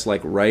 I guess,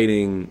 like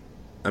writing,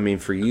 I mean,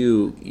 for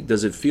you,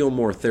 does it feel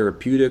more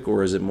therapeutic,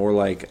 or is it more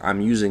like I'm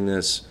using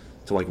this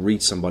to like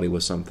reach somebody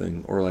with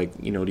something? Or like,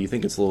 do you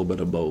think it's a little bit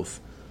of both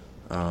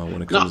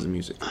when it comes to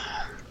music?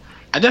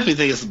 I definitely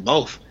think it's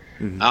both.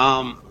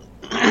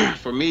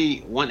 For me,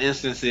 one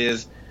instance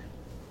is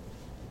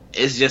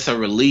it's just a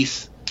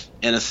release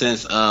in a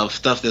sense of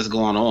stuff that's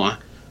going on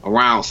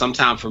around.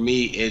 Sometimes for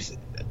me, it's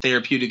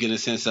therapeutic in the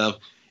sense of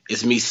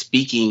it's me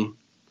speaking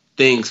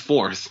things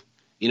forth.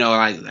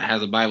 Like how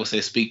the Bible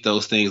says, speak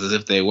those things as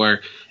if they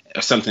were,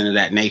 or something of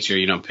that nature,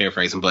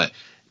 paraphrasing. But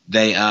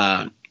they,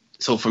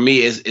 so for me,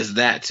 it's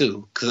that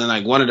too. Because in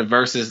like one of the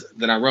verses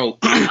that I wrote,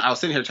 I was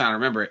sitting here trying to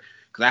remember it,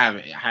 because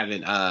I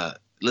haven't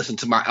listened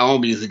to my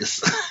own music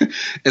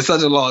in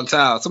such a long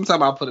time.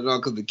 Sometimes I'll put it on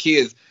because the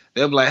kids,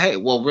 they'll be like, hey,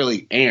 well,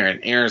 really,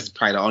 Aaron's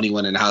probably the only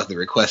one in the house that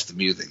requests the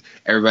music.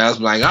 Everybody else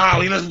be like, oh,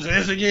 we listen to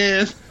this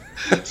again.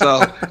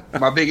 So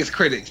my biggest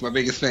critics, my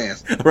biggest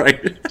fans.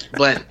 Right.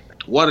 But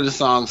one of the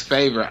song's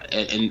favorite,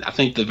 and I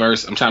think the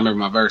verse, I'm trying to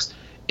remember my verse,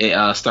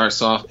 it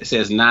starts off, it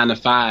says 9 to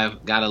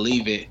 5, gotta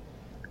leave it.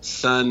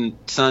 Sun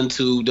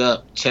tubed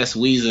up, chest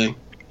wheezing,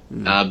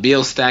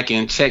 bill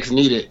stacking, checks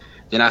needed.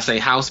 Then I say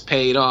house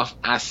paid off,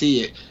 I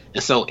see it.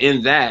 And so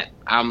in that,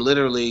 I'm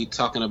literally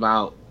talking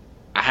about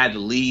I had to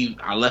leave.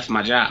 I left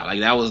my job.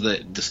 Like that was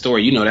the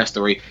story. That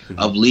story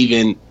of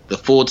leaving the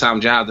full-time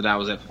job that I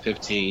was at for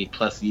 15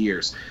 plus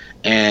years.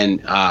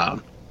 And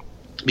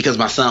because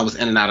my son was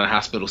in and out of the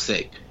hospital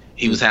sick.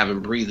 He was having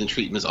breathing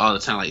treatments all the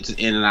time, like just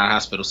in and out of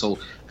hospital. So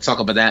I talk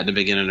about that in the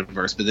beginning of the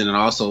verse, but then I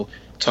also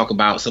talk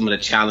about some of the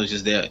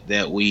challenges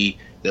that we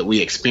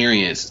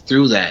experienced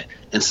through that,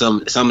 and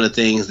some of the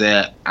things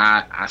that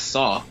I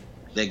saw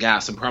that God,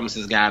 some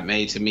promises God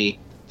made to me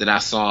that I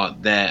saw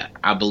that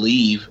I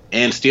believe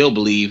and still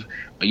believe,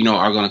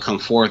 are going to come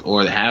forth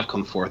or that have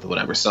come forth or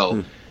whatever.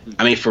 So,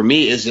 I mean, for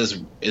me,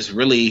 it's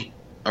really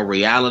a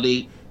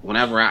reality.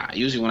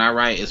 Usually when I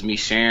write, it's me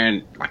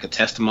sharing like a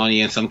testimony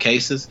in some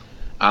cases.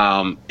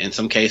 In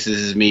some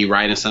cases, it's me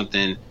writing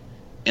something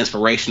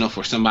inspirational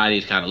for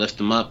somebody to kind of lift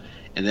them up.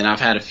 And then I've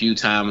had a few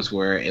times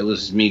where it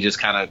was me just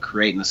kind of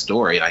creating a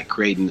story, like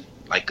creating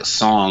like a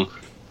song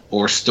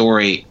or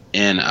story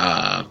in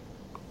like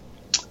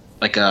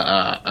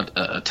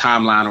a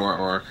timeline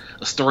or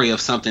a story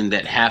of something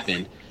that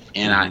happened.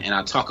 And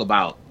I talk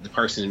about the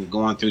person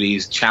going through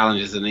these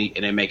challenges and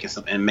they making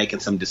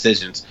some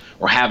decisions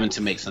or having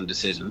to make some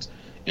decisions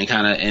and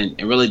kind of and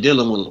really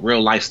dealing with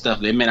real life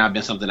stuff. It may not have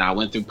been something I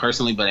went through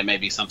personally, but it may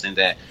be something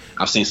that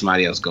I've seen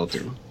somebody else go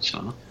through.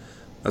 So.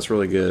 That's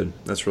really good.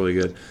 That's really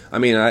good. I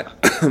mean, I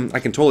I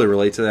can totally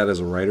relate to that as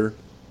a writer.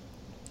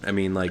 I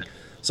mean, like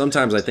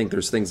sometimes I think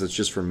there's things that's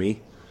just for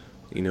me,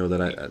 you know,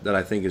 that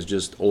I think is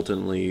just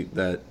ultimately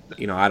that,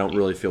 you know, I don't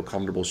really feel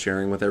comfortable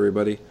sharing with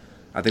everybody.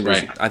 I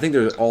think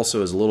there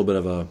also is a little bit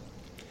of a,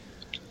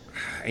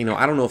 you know,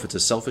 I don't know if it's a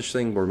selfish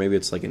thing or maybe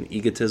it's like an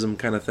egotism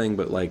kind of thing,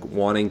 but like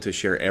wanting to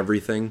share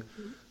everything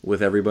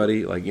with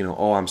everybody, like, you know,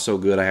 oh, I'm so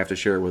good, I have to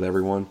share it with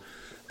everyone.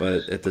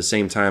 But at the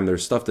same time,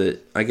 there's stuff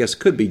that I guess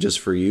could be just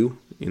for you,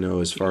 you know,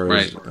 as far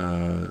as,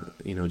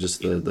 you know,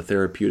 just the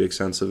therapeutic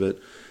sense of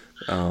it.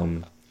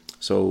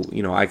 So,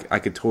 you know, I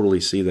could totally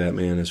see that,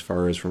 man, as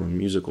far as from a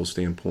musical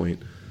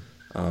standpoint.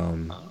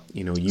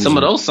 You know, some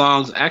of those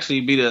songs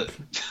actually be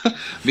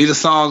the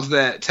songs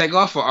that take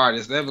off for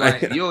artists. They're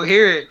like, you'll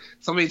hear it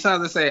so many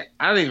times. They say,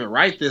 I didn't even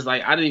write this.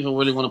 Like, I didn't even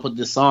really want to put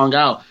this song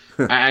out.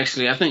 I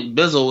think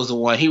Bizzle was the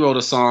one. He wrote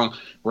a song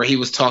where he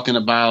was talking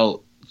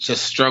about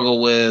just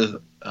struggle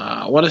with.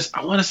 I want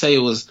to say it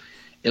was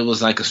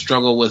like a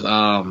struggle with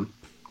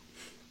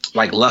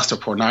like lust or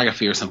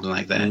pornography or something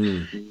like that.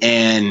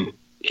 And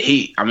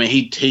he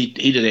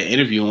did an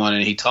interview on it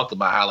and he talked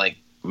about how like,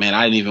 man,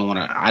 I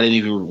didn't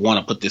even want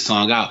to put this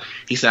song out.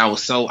 He said I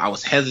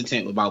was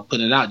hesitant about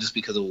putting it out just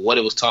because of what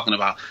it was talking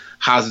about.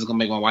 How is this gonna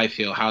make my wife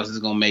feel? How is this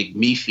gonna make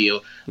me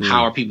feel?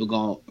 How are people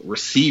gonna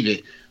receive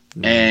it?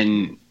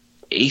 And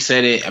he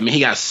said it. I mean, he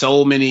got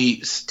so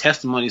many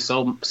testimonies.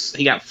 So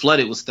he got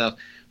flooded with stuff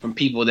from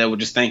people that were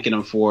just thanking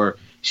him for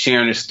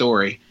sharing his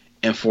story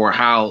and for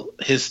how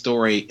his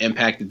story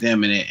impacted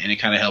them and it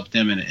kind of helped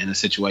them in a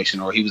situation,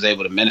 or he was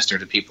able to minister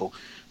to people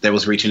that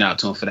was reaching out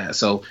to him for that.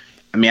 So,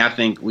 I mean, I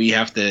think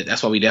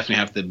that's why we definitely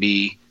have to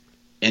be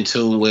in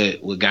tune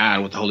with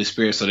God, with the Holy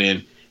Spirit. So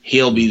then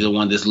he'll be the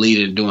one that's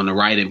leading, doing the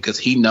writing,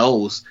 because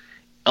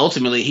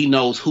ultimately he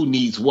knows who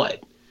needs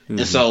what.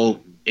 And so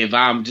if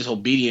I'm just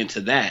obedient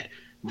to that,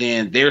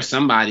 then there's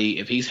somebody,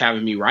 if he's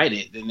having me write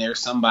it, then there's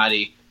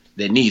somebody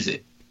that needs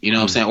it. You know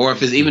what I'm saying? Or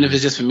if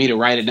it's just for me to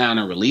write it down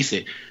and release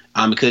it,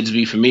 it could just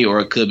be for me, or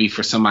it could be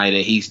for somebody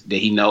that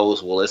he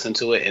knows will listen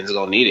to it and is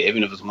gonna need it,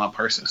 even if it's one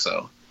person.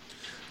 So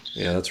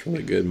yeah, that's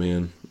really good,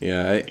 man.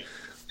 Yeah,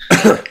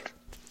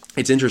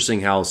 it's interesting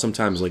how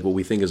sometimes like what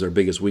we think is our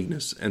biggest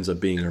weakness ends up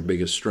being our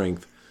biggest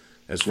strength,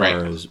 as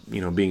far as,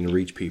 you know, being to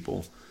reach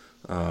people.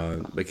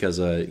 Because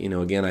you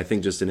know, again, I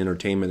think just in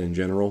entertainment in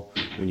general,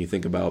 when you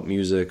think about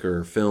music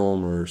or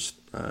film or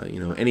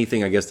you know,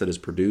 anything I guess that is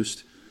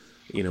produced,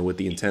 you know, with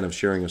the intent of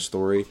sharing a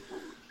story,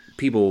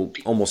 people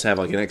almost have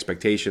like an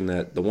expectation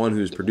that the one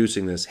who's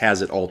producing this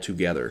has it all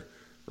together,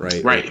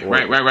 right?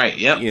 Right.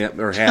 Yep. Yeah,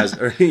 or has,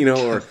 or, you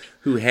know, or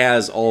who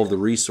has all of the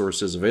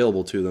resources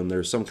available to them.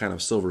 There's some kind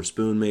of silver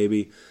spoon,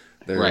 maybe.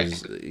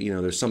 There's, you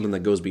know, there's something that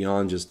goes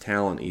beyond just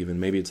talent.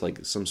 Even maybe it's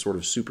like some sort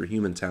of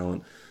superhuman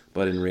talent,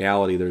 but in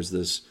reality, there's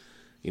this,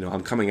 you know,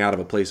 I'm coming out of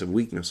a place of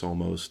weakness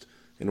almost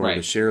in order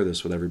to share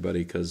this with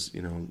everybody, because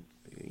you know,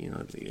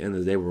 at the end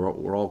of the day,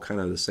 we're all kind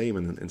of the same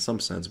in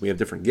some sense. We have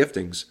different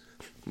giftings,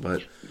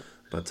 but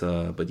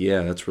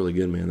yeah, that's really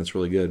good, man. That's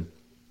really good.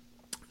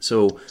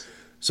 So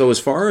as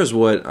far as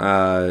what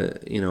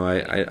you know,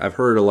 I've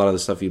heard a lot of the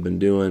stuff you've been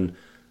doing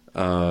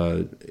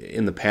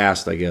in the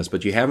past, I guess,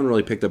 but you haven't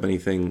really picked up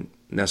anything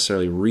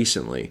necessarily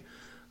recently.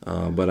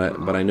 But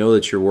I know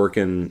that you're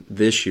working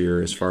this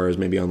year as far as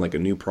maybe on like a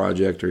new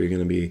project, or you're going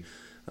to be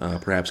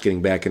perhaps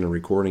getting back into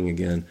recording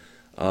again.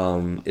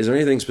 Is there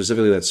anything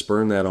specifically that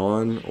spurred that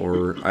on,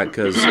 or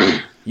because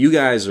you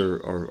guys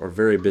are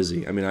very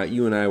busy? I mean,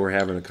 you and I were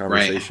having a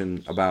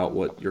conversation about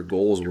what your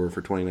goals were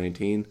for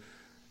 2019,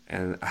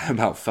 and I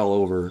about fell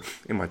over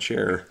in my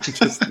chair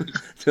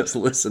just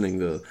listening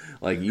to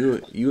like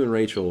you and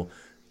Rachel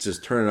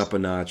just turn it up a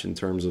notch in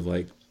terms of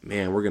like,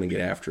 man, we're gonna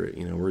get after it.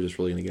 You know, we're just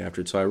really gonna get after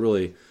it. So I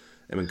really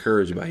am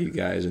encouraged by you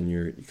guys and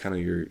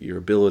your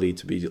ability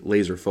to be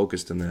laser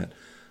focused in that.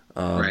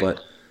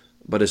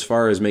 But as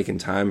far as making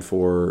time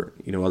for,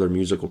 you know, other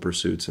musical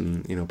pursuits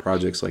and, you know,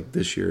 projects like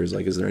this year, is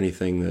there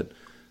anything that,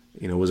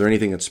 you know, was there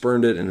anything that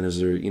spurned it, and is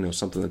there, you know,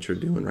 something that you're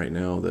doing right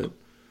now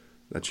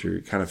that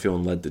you're kind of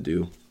feeling led to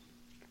do?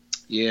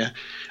 Yeah,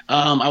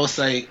 I would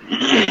say,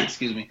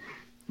 excuse me,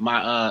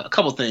 a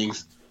couple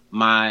things.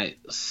 My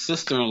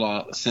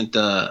sister-in-law sent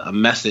a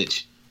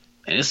message,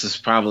 and this is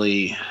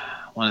probably,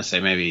 I want to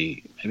say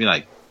maybe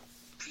like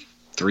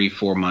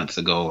 3-4 months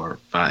ago, or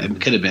 5.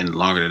 It could have been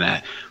longer than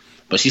that.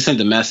 But she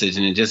sent a message,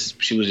 and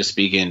she was just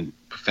speaking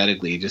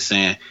prophetically, just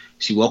saying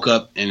she woke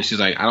up and she's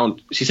like,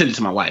 she sent it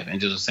to my wife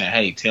and just was saying,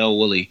 hey, tell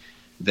Willie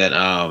that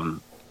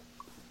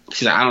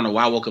she's like, I don't know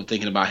why I woke up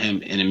thinking about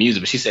him in the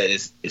music, but she said,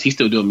 is he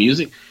still doing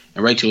music?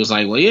 And Rachel was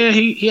like, well, yeah,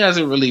 he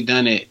hasn't really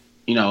done it,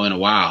 in a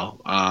while.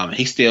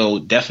 He still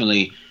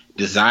definitely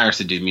desires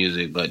to do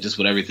music, but just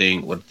with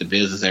everything, with the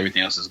business,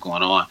 everything else is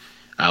going on,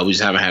 we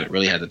just haven't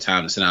really had the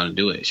time to sit down and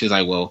do it. She was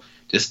like, well,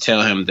 just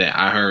tell him that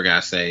I heard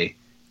God say,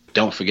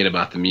 don't forget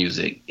about the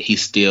music. He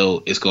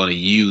still is going to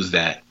use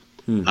that.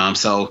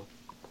 So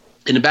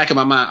in the back of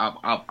my mind,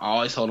 I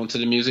always hold on to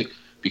the music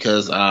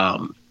because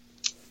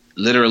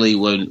literally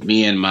when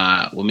me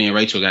and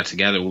Rachel got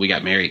together, when we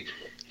got married,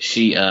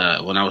 she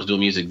when I was doing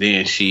music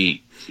then,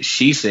 she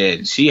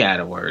said she had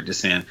a word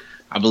just saying,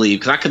 I believe,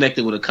 because I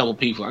connected with a couple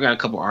people. I got a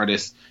couple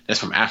artists that's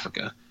from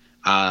Africa,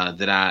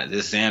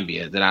 this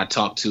Zambia, that I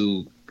talk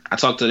to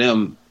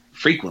them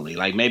frequently,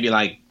 like maybe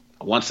like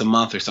once a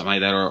month or something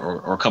like that,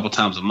 or a couple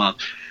times a month.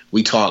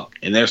 We talk,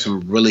 and there's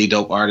some really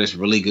dope artists,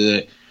 really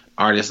good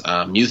artists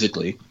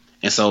musically.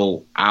 And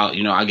so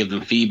I give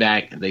them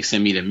feedback. They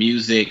send me the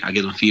music. I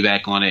give them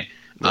feedback on it.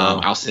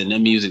 I'll send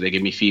them music. They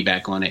give me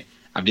feedback on it.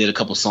 I did a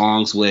couple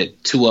songs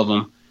with two of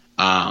them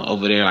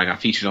over there. Like I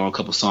featured on a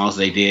couple songs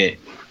they did.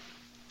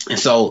 And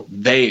so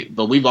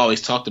but we've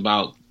always talked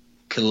about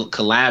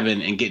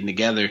collabing and getting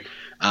together.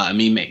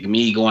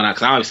 Me going out,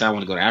 because I always said I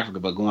want to go to Africa,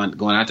 but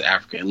going out to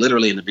Africa. And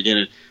literally in the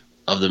beginning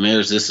of the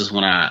marriage, this is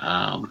when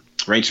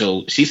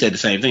Rachel, she said the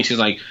same thing. She's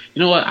like,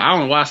 you know what? I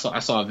don't know why I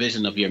saw a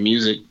vision of your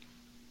music,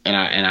 and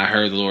I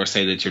heard the Lord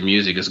say that your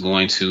music is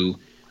going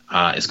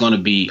to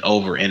be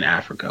over in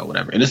Africa or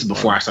whatever. And this is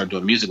before I started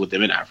doing music with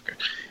them in Africa.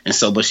 And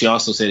so, but she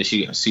also said that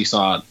she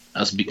saw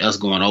us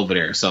going over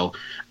there. So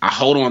I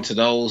hold on to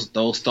those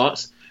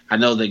thoughts. I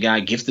know that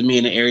God gifted me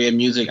in the area of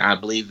music. I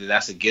believe that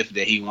that's a gift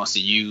that He wants to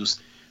use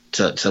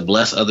to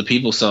bless other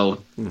people.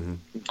 So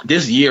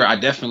this year, I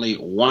definitely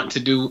want to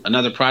do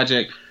another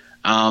project.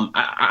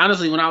 I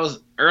honestly, when I was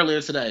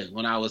earlier today,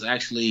 when I was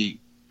actually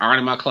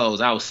ironing my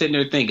clothes, I was sitting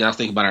there thinking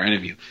about our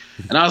interview.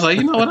 And I was like,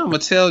 you know what, I'm going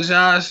to tell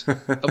Josh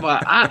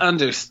about, I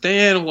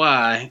understand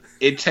why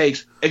it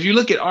takes, if you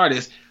look at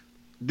artists,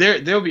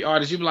 there'll be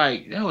artists, you'll be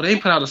like, yo, they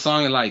put out a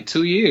song in like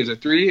 2 years or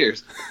 3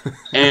 years.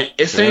 And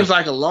it seems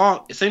like a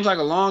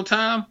long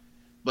time,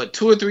 but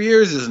 2 or 3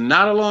 years is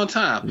not a long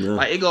time. Yeah.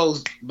 Like it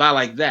goes by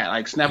like that,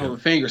 like snap of a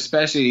finger,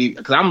 especially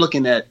because I'm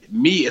looking at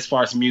me as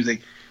far as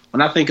music.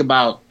 When I think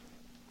about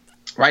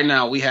right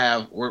now,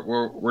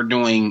 we're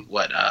doing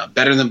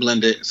Better Than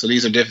Blended. So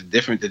these are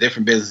different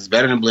businesses.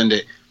 Better Than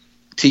Blended,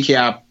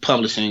 TKI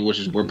Publishing, which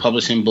is we're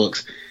publishing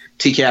books,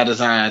 TKI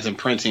Designs and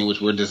Printing,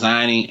 which we're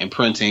designing and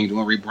printing,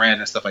 doing rebranding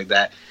and stuff like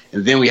that.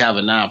 And then we have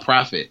a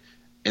nonprofit,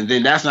 and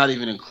then that's not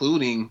even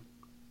including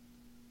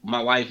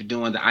my wife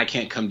doing the I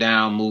Can't Come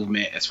Down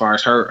movement as far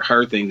as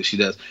her thing that she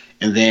does.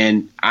 And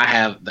then I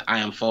have the I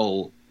Am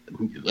Fold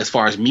as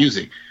far as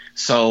music.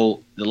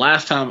 So the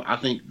last time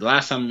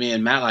me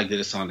and Matt did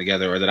a song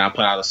together, or that I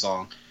put out a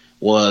song,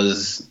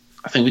 was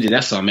I think we did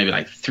that song maybe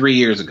like 3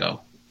 years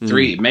ago.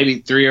 Maybe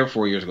 3 or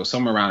 4 years ago,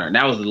 somewhere around there. And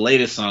that was the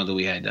latest song that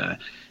we had done.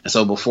 And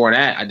so before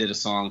that, I did a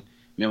song.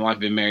 Me and my wife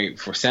been married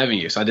for 7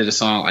 years. So I did a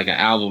song, like an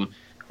album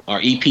or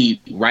EP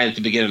right at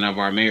the beginning of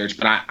our marriage.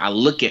 But I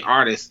look at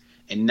artists,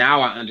 and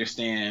now I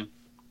understand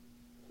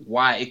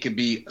why it could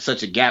be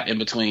such a gap in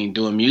between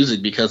doing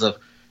music, because of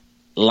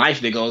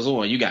life that goes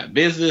on. You got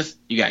business,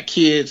 you got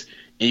kids,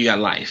 and you got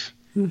life.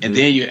 And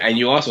then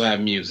you also have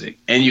music,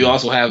 and you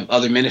also have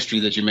other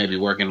ministry that you may be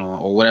working on,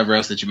 or whatever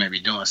else that you may be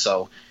doing.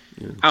 So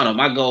I don't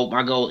know.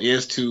 My goal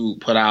is to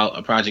put out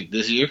a project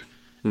this year.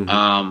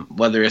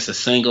 Whether it's a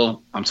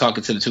single, I'm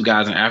talking to the two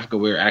guys in Africa.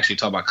 We're actually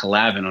talking about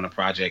collabing on a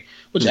project,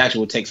 which actually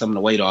will take some of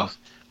the weight off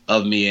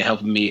of me and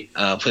helping me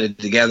put it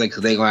together,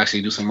 because they're going to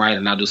actually do some writing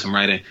and I'll do some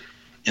writing.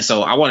 And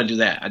so I want to do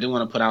that. I do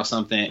want to put out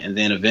something, and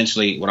then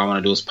eventually what I want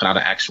to do is put out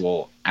an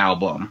actual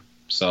album.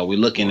 So we're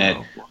looking at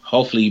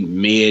hopefully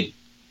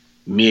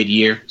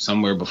mid-year,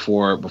 somewhere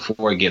before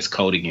it gets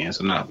cold again.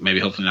 So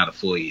hopefully not a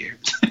full year.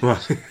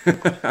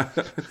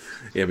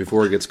 Yeah,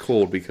 before it gets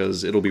cold,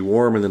 because it'll be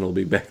warm and then it'll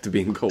be back to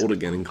being cold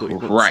again in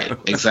Cleveland. Right, so.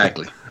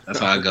 Exactly. That's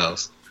how it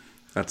goes.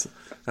 That's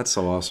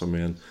so awesome,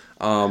 man.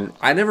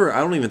 I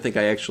don't even think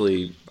I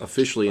actually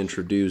officially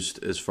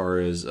introduced as far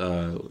as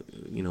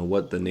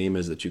what the name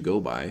is that you go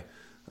by.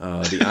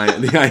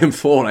 The I Am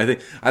Fold.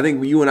 I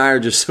think you and I are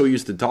just so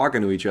used to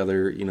talking to each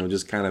other,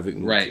 just kind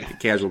of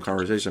casual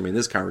conversation. I mean,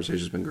 this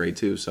conversation's been great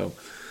too. So,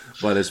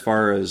 but as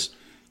far as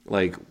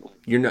like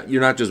you're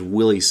not just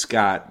Willie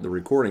Scott, the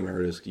recording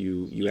artist.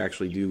 You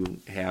actually do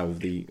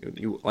have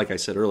like I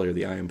said earlier,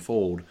 the I Am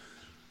Fold,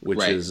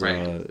 which is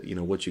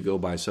what you go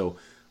by. So,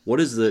 what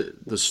is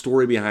the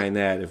story behind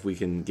that? If we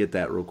can get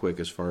that real quick,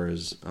 as far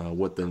as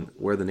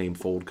where the name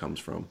Fold comes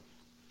from.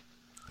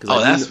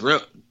 That's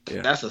real.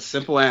 Yeah. That's a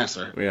simple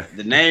answer. Yeah.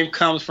 The name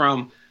comes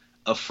from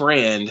a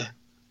friend. He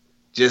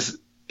just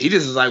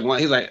is like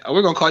he's like, oh,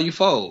 we're gonna call you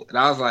Fold, and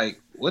I was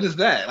like, what is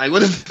that? Like,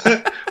 what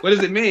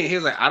does it mean? He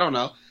was like, I don't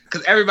know,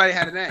 because everybody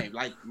had a name.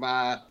 Like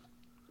my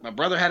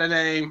brother had a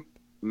name,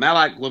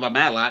 Malak,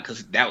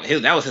 because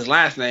that was his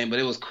last name, but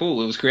it was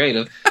cool. It was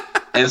creative,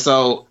 and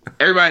so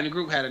everybody in the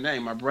group had a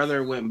name. My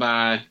brother went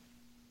by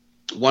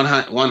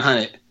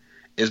 100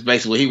 is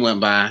basically what he went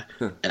by,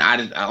 and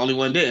I only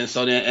one didn't.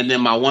 So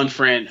then my one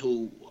friend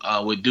who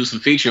would do some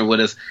featuring with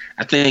us,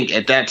 I think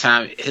at that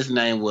time his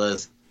name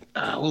was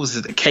what was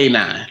it,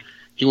 K9.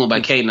 He went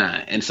by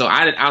K9, and so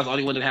I was the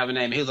only one that have a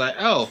name. He was like,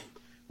 "Oh,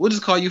 we'll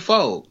just call you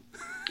Fold,"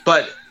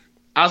 but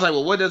I was like,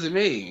 "Well, what does it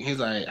mean?" He's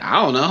like,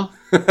 "I don't know.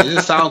 It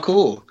just sounds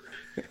cool,"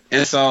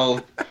 and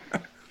so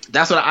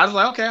that's what I was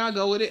like. Okay, I'll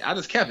go with it. I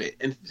just kept it,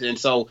 and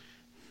so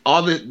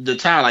all the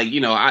time, like,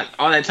 you know,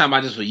 all that time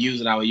I just would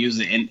use it. I would use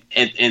it,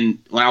 and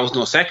when I was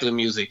doing secular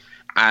music,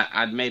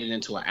 I made it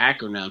into an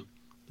acronym,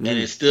 and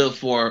it stood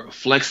for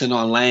flexing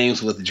on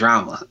lames with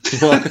drama.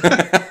 So,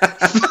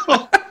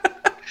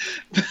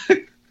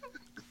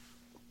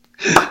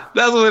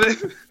 that's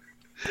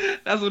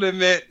what it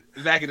meant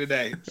back in the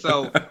day.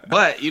 So,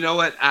 but you know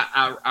what?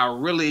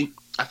 I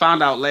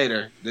found out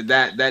later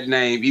that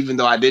name, even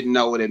though I didn't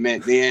know what it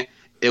meant then,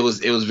 it was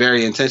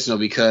very intentional,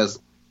 because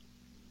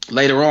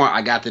later on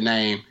I got the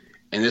name,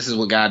 and this is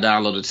what God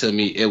downloaded to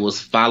me. It was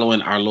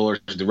following our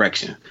Lord's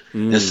direction.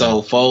 And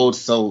so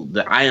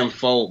the I Am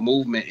Fold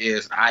movement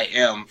is I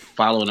am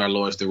following our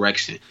Lord's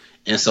direction.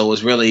 And so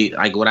it's really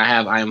like what I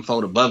have, I Am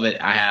Fold, above it,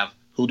 I have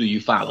who do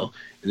you follow?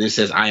 And it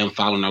says I am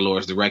following our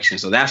Lord's direction.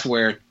 So that's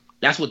what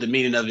the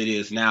meaning of it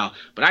is now.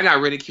 But I got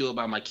ridiculed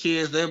by my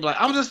kids. They're like,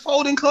 I'm just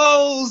folding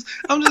clothes.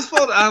 I'm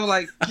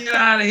like, get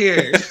out of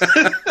here.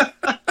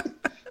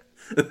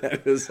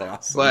 That is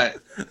awesome. But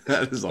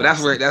that is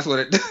awesome.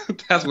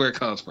 That's where it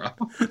comes from.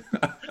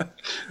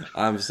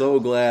 I'm so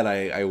glad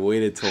I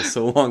waited till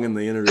so long in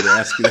the interview to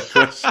ask you that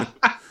question,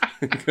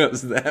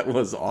 because that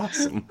was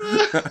awesome.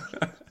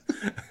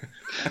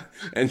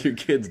 And your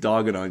kid's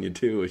dogging on you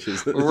too, which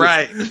is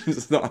right.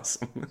 Just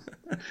awesome.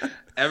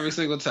 Every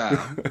single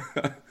time.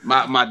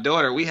 My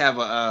daughter, we have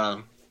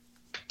a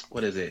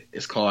what is it?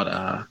 It's called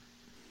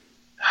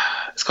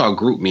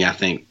GroupMe, I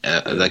think,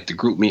 like the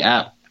GroupMe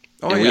app.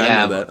 Oh, and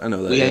yeah, I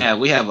know that.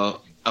 We have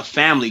a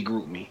family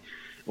GroupMe.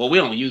 Well, we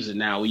don't use it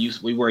now.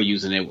 We were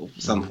using it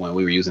at some point.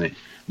 We were using it,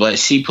 but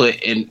she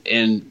put in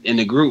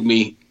the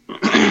GroupMe.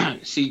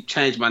 She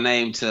changed my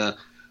name to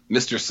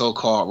Mr.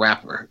 So-Called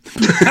Rapper.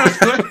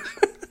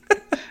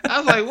 I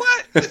was like,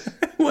 what?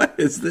 What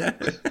is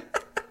that?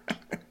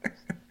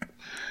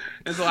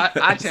 And so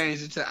I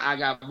changed it to I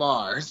Got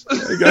Bars.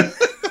 So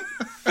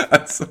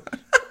that's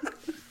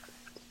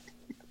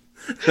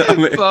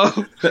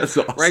awesome.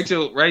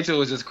 Rachel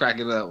was just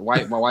cracking up.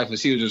 My wife,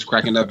 she was just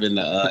cracking up in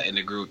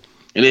the group,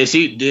 and then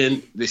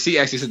she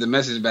actually sent the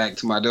message back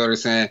to my daughter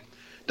saying,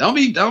 "Don't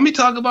be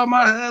talking about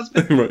my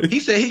husband. Right.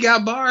 He said he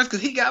got bars because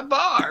he got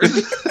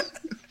bars."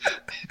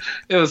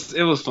 It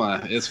was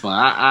fun. It's fun.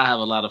 I have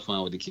a lot of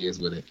fun with the kids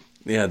with it.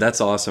 Yeah, that's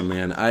awesome,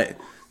 man.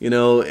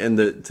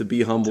 And to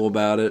be humble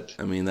about it,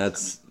 I mean,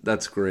 that's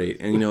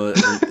great. And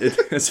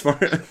as far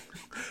as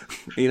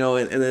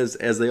and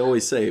as they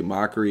always say,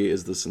 mockery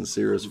is the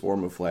sincerest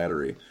form of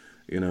flattery.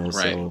 Right.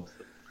 So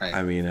right.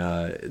 I mean,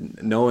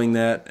 knowing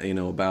that,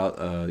 about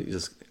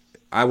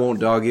I won't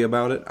dog you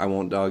about it. I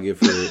won't dog you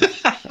for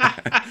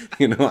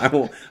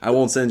I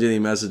won't send you any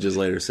messages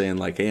later saying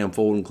like, "Hey, I'm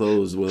folding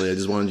clothes, Willie. I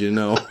just wanted you to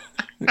know."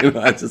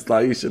 I just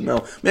thought you should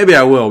know. Maybe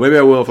I will.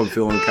 If I'm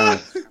feeling kind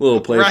of a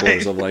little playful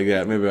or something like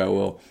that. Maybe I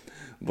will.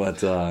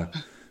 But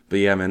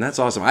yeah, man, that's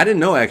awesome. I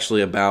didn't know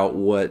actually about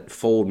what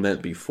fold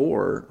meant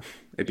before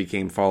it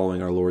became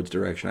following our Lord's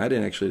direction. I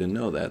didn't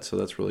know that, so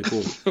that's really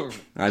cool.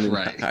 I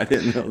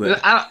didn't know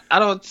that. I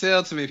don't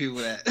tell too many people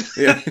that.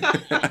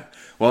 Yeah.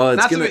 Well,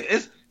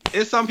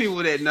 it's some people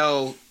that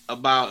know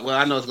about. Well,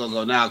 I know it's gonna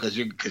go now because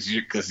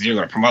you're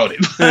gonna promote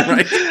it.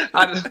 Right.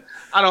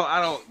 I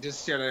don't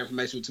just share that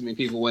information with too many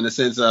people, in the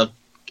sense of,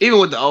 even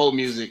with the old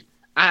music,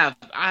 I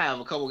have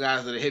a couple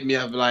guys that hit me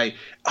up like,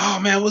 "Oh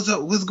man, what's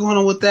up? What's going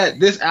on with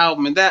this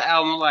album and that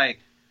album?" I'm like,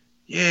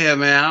 "Yeah,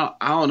 man,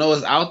 I don't know.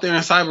 It's out there in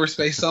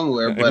cyberspace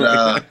somewhere, but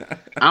I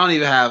don't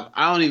even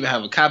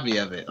have a copy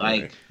of it.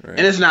 Like, right.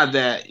 And it's not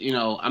that,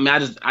 I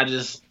mean,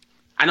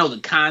 I know the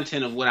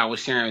content of what I was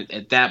sharing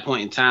at that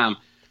point in time.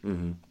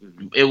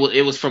 Mm-hmm.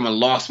 It was from a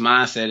lost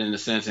mindset, in a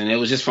sense, and it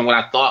was just from what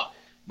I thought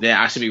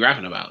that I should be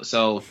rapping about.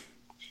 So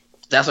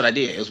that's what I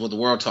did. It was what the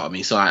world taught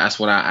me. So that's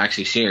what I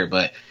actually shared.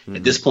 But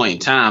at this point in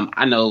time,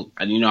 I know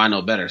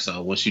better.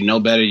 So once you know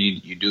better,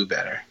 you do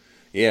better.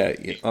 Yeah.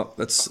 Oh,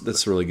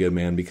 that's really good,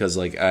 man. Because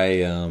like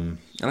and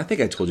I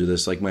think I told you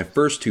this. Like my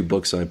first two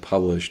books I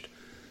published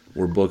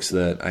were books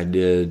that I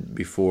did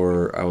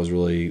before I was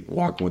really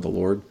walking with the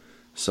Lord.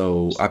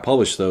 So I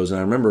published those, and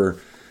I remember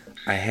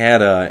I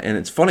had and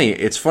it's funny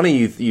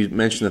you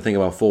mentioned the thing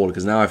about fold,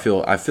 because now I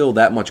feel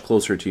that much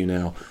closer to you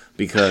now,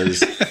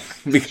 because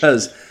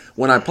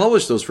when I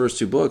published those first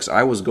two books,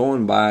 I was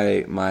going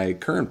by my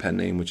current pen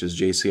name, which is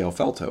JCL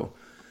Felto.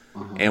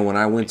 Uh-huh. And when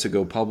I went to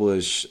go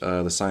publish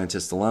The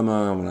Scientist's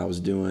Dilemma, when I was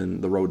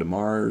doing The Road to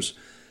Mars,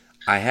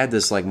 I had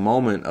this like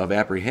moment of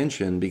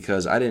apprehension,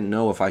 because I didn't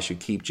know if I should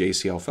keep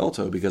JCL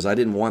Felto, because I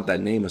didn't want that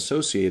name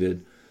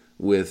associated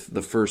with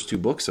the first two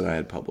books that I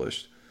had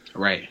published.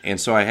 Right. And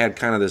so I had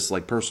kind of this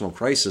like personal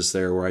crisis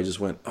there, where I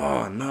just went,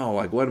 "Oh no,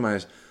 like what am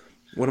I?"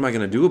 what am I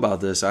going to do about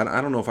this?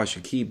 I don't know if I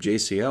should keep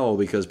JCL,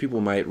 because people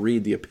might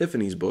read the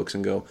Epiphanies books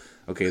and go,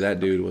 okay, that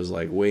dude was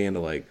like way into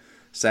like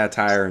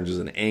satire and just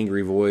an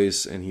angry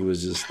voice, and he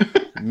was just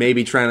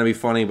maybe trying to be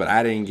funny, but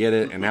I didn't get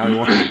it, and now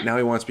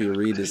he wants me to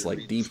read this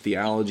like deep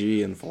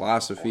theology and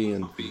philosophy,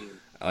 and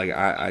like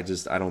I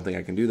don't think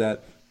I can do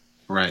that.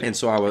 Right. And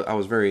so I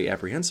was very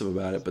apprehensive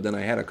about it, but then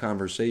I had a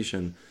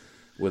conversation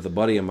with a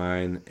buddy of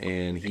mine,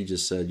 and he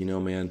just said,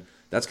 man,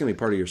 that's going to be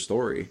part of your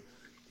story.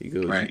 He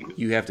goes, right.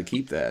 You have to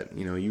keep that.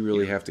 You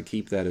really have to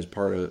keep that as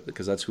part of,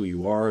 because that's who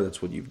you are.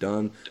 That's what you've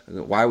done.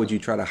 Why would you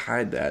try to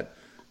hide that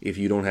if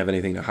you don't have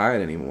anything to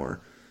hide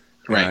anymore?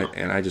 Right.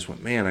 And I just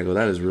went, man, I go,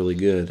 that is really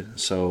good.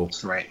 So,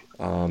 right.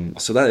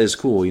 So that is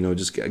cool.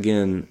 Just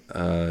again,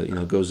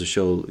 goes to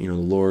show, the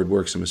Lord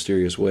works in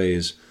mysterious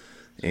ways,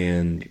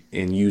 and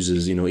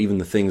uses, even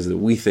the things that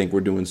we think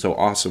we're doing so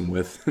awesome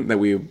with that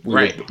we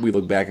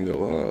look back and go,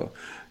 oh,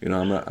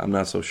 I'm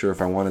not so sure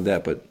if I wanted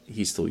that, but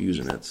He's still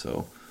using it.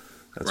 So.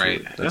 That's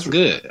right. That's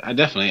good. I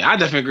definitely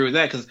agree with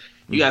that, because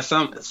you got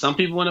some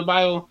people in the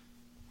Bible,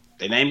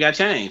 their name got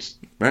changed.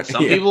 Right.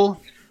 Some people,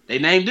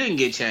 their name didn't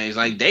get changed.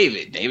 Like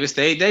David. David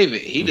stayed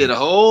David. He did a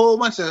whole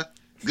bunch of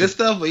good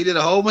stuff, but he did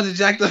a whole bunch of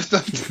jacked up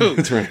stuff too.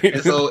 That's right.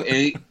 And so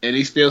and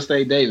he still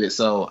stayed David.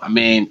 So I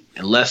mean,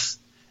 unless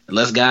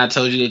God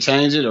told you to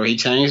change it or He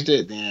changed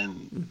it,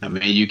 then I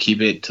mean, you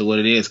keep it to what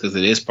it is, because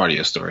it is part of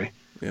your story.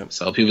 Yep.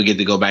 So people get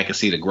to go back and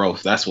see the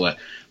growth. That's what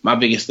my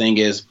biggest thing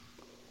is.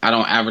 I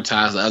don't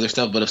advertise the other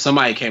stuff, but if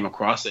somebody came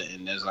across it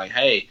and there's like,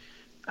 hey,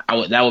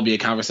 that would be a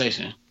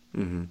conversation.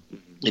 Mm-hmm.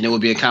 And it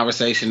would be a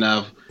conversation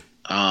of,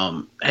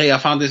 hey, I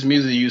found this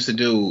music you used to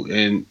do,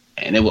 and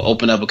it would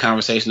open up a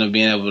conversation of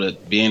being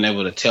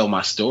able to tell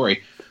my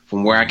story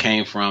from where I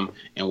came from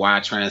and why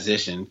I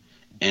transitioned,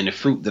 and the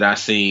fruit that I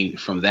see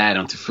from that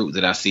onto fruit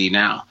that I see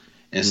now.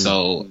 And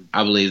so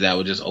I believe that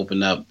would just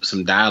open up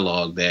some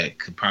dialogue that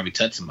could probably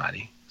touch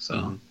somebody. So.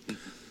 Mm-hmm.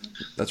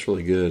 That's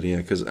really good, yeah,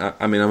 because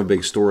I mean, I'm a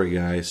big story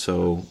guy,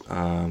 so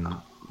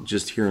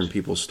just hearing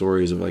people's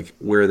stories of like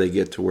where they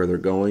get to where they're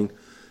going,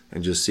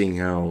 and just seeing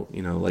how,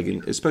 like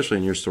especially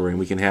in your story, and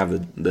we can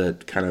have the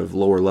kind of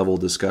lower level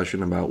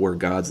discussion about where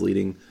God's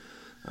leading,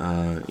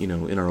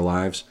 in our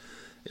lives,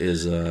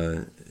 is,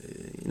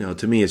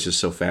 to me it's just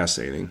so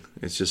fascinating.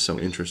 It's just so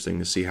interesting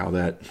to see how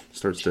that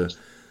starts to,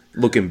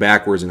 looking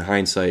backwards in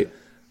hindsight,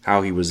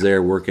 how He was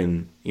there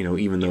working,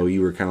 even though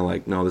you were kind of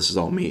like, no, this is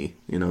all me,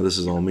 this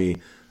is all me.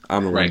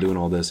 I'm the one doing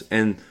all this,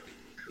 and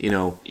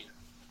and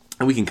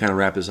we can kind of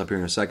wrap this up here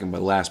in a second.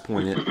 But last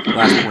point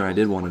I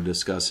did want to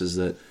discuss is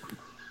that,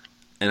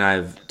 and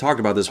I've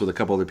talked about this with a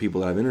couple other people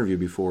that I've interviewed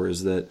before,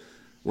 is that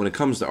when it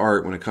comes to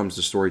art, when it comes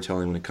to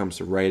storytelling, when it comes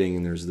to writing,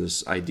 and there's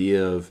this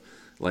idea of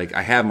like,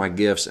 I have my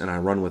gifts and I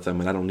run with them,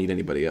 and I don't need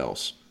anybody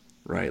else,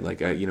 right?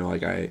 Like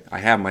I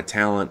have my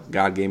talent.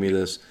 God gave me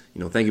this.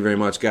 Thank you very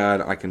much, God.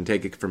 I can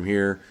take it from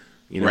here.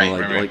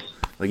 Like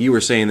you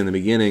were saying in the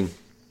beginning,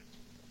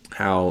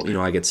 how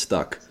I get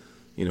stuck,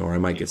 or I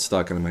might get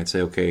stuck, and I might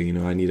say, okay,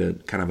 I need a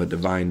kind of a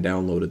divine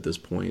download at this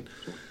point.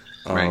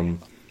 Right.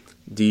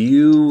 Do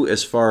you,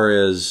 as far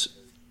as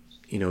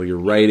your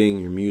writing,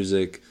 your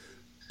music,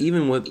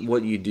 even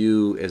what you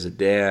do as a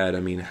dad, I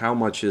mean, how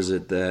much is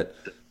it that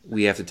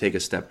we have to take a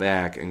step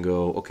back and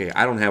go, okay,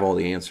 I don't have all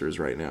the answers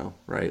right now,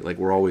 right? Like,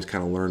 we're always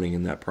kind of learning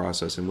in that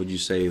process. And would you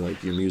say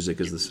like your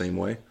music is the same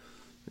way?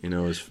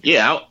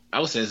 Yeah, I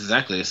would say it's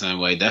exactly the same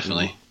way.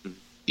 Definitely. Mm-hmm.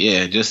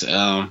 Yeah, just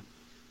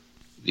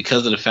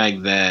because of the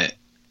fact that,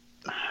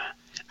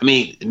 I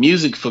mean,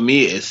 music for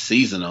me is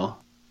seasonal.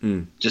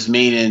 Just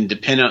meaning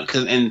dependent,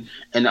 and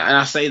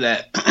I say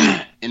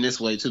that in this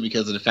way too,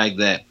 because of the fact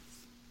that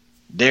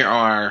there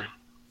are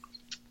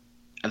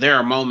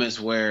moments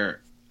where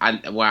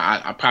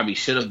I probably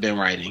should have been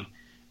writing,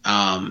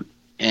 and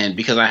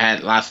because I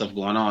had a lot of stuff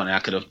going on,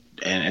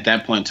 and at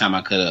that point in time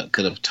I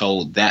could have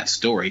told that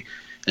story.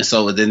 And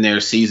so then there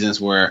are seasons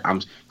where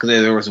because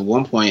there was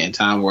one point in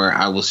time where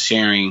I was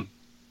sharing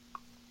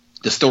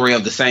the story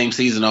of the same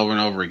season over and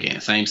over again,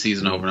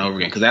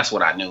 because that's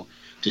what I knew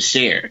to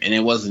share. And it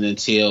wasn't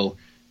until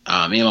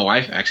me and my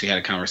wife actually had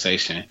a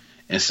conversation,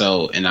 and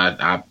so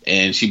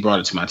and she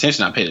brought it to my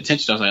attention. I paid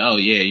attention. I was like, oh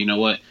yeah, you know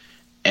what?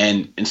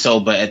 And so,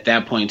 but at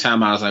that point in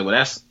time, I was like,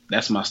 well,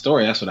 that's my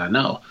story. That's what I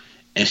know.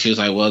 And she was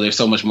like, well, there's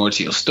so much more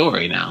to your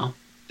story now.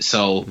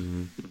 So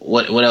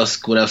what else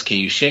can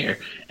you share?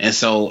 And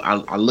so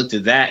I looked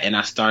at that, and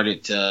I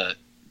started to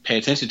pay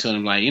attention to it.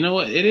 I'm like, you know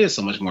what? It is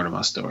so much more to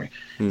my story.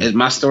 It's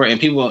my story,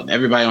 and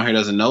everybody on here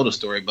doesn't know the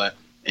story, but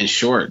in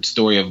short,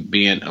 story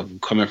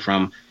of coming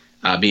from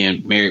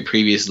being married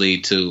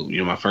previously to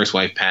my first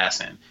wife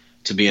passing,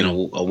 to being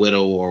a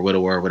widow or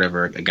widower or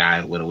whatever a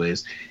guy widow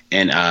is,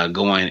 and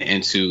going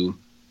into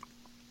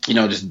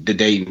just the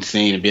dating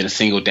scene and being a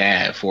single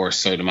dad for a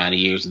certain amount of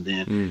years, and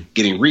then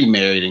getting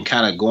remarried and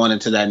kind of going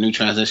into that new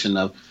transition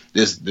of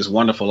this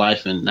wonderful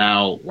life, and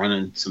now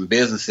running some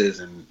businesses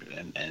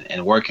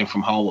and working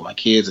from home with my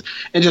kids,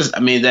 and just, I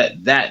mean,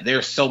 that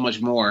there's so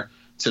much more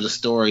to the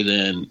story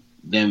than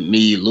then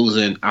me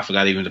losing, I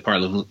forgot even the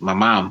part of my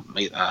mom,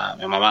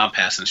 and my mom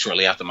passing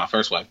shortly after my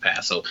first wife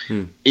passed. So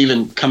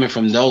even coming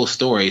from those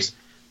stories,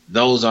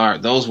 there was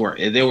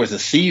a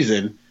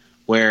season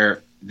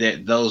where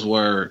those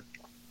were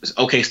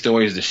okay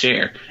stories to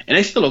share, and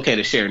it's still okay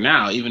to share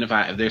now, even if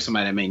there's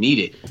somebody that may need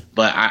it.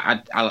 But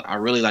I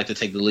really like to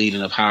take the lead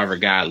in of however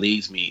God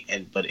leads me.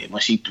 But when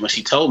she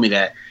told me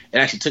that, it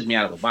actually took me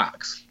out of a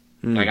box.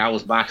 Like I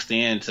was boxed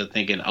in to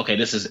thinking, okay,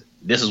 this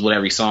is what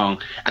every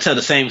song, I tell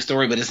the same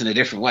story, but it's in a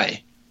different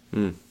way.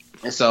 And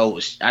so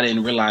I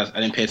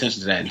didn't pay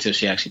attention to that until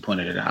she actually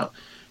pointed it out.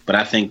 But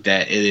I think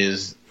that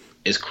it's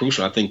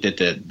crucial. I think that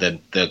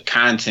the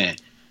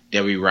content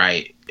that we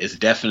write is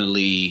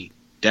definitely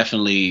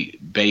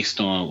based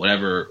on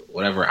whatever.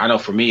 I know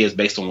for me, it's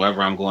based on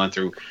whatever I'm going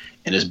through,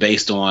 and it's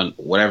based on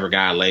whatever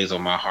God lays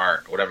on my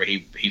heart, whatever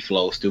he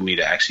flows through me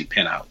to actually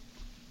pen out.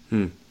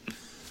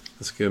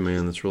 That's good,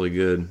 man. That's really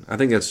good. I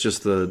think that's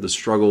just the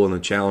struggle and the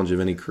challenge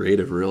of any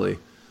creative, really.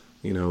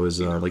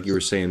 Is like you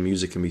were saying,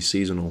 music can be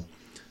seasonal.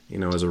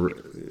 When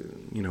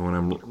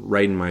I'm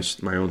writing my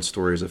own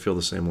stories, I feel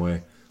the same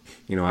way.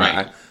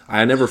 Right.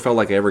 I never felt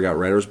like I ever got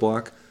writer's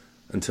block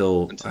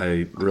until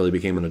I really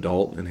became an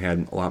adult and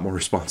had a lot more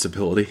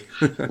responsibility.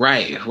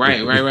 Right.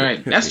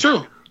 That's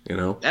true.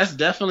 That's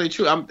definitely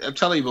true. I'm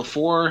telling you,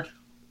 before,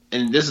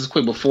 and this is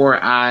quick, before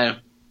I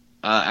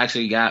had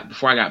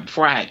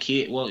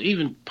kids, well,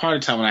 even part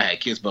of the time when I had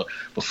kids, but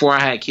before I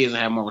had kids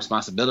and had more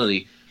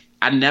responsibility,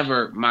 my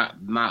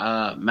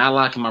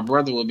Malak and my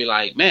brother would be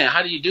like, man,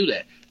 how do you do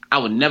that? I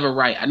would never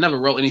write. I never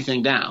wrote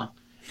anything down.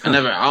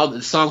 All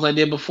the songs I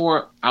did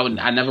before,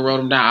 I never wrote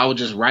them down. I would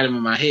just write them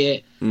in my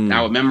head. And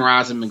I would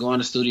memorize them and go in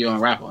the studio and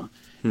rap them.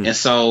 And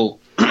so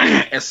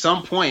at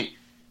some point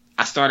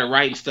I started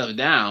writing stuff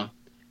down,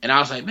 and I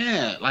was like,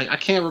 man, like I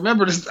can't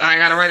remember this. I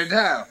got to write it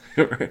down.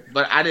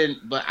 But I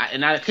didn't,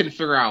 I couldn't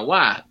figure out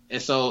why.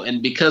 And so,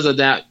 and because of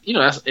that,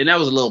 and that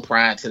was a little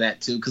pride to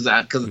that too. Cause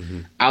I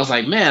was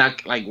like, man,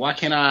 why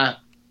can't I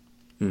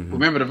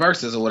remember the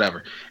verses or whatever?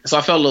 And so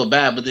I felt a little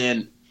bad, but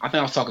then I think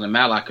I was talking to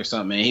Malak or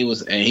something, and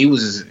he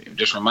was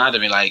just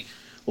reminded me like,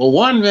 well,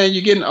 one, man,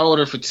 you're getting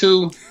older. For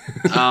two,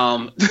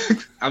 I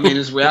mean,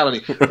 it's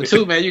reality. For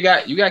two, man, you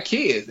got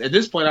kids. At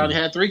this point, I only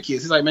had 3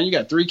 kids. He's like, man, you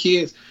got 3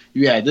 kids.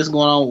 You had this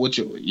going on with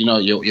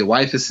your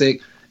wife is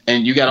sick,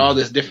 and you got all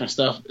this different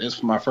stuff. It's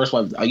for my first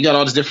wife. You got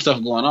all this different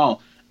stuff going on.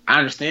 I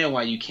understand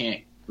why you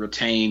can't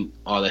retain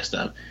all that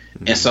stuff.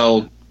 And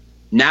so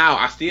now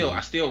I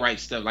still write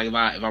stuff. Like if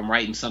I'm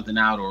writing something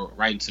out or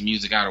writing some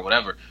music out or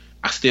whatever,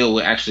 I still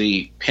would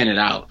actually pen it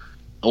out.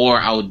 Or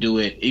I would do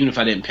it, even if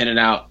I didn't pen it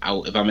out,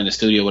 if I'm in the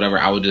studio or whatever,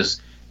 I would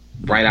just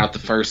write out the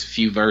first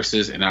few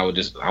verses, and I would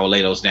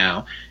lay those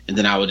down. And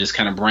then I would just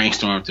kind of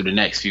brainstorm through the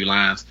next few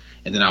lines,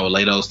 and then I would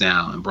lay those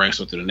down and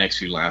brainstorm through the next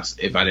few lines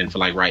if I didn't feel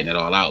like writing it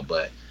all out.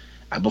 But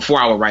before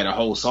I would write a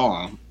whole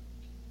song,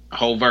 a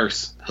whole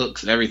verse,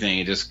 hooks and everything,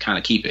 and just kind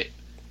of keep it.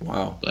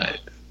 Wow. But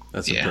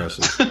that's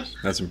impressive.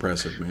 That's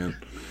impressive, man.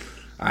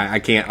 I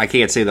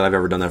can't say that I've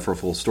ever done that for a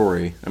full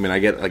story. I mean, I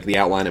get like the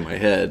outline in my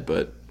head,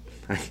 but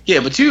yeah,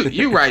 but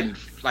you writing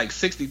like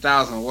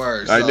 60,000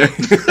 words. So.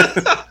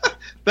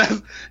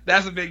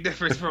 that's a big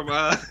difference from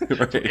right.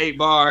 8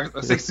 bars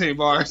or 16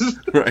 bars.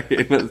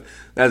 Right.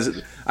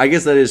 I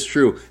guess that is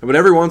true. But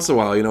every once in a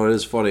while, it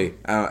is funny.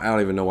 I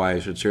don't even know why I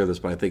should share this,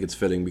 but I think it's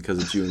fitting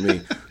because it's you and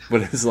me.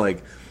 But it's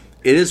like,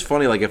 it is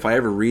funny. Like if I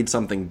ever read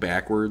something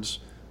backwards,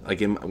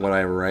 like in what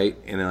I write,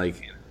 and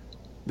like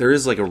there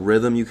is like a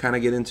rhythm you kind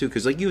of get into,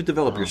 because like you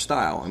develop your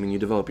style. I mean, you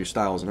develop your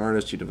style as an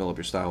artist, you develop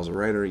your style as a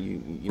writer.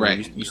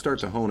 You start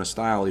to hone a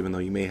style, even though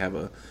you may have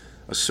a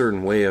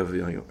certain way of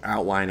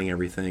outlining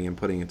everything and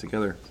putting it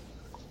together.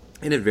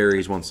 And it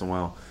varies once in a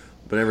while,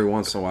 but every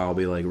once in a while I'll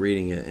be like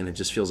reading it, and it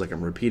just feels like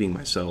I'm repeating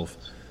myself,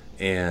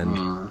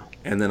 and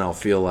then I'll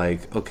feel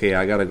like, okay,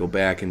 I got to go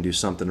back and do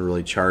something to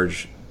really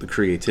charge the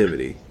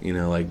creativity.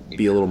 Like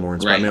be a little more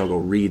inspired. Maybe I'll go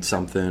read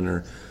something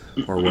or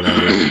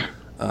whatever.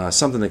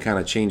 Something to kind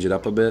of change it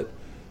up a bit.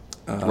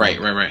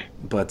 Right.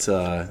 But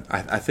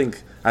I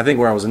think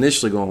where I was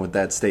initially going with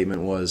that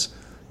statement was,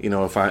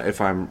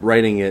 if I'm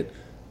writing it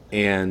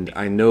and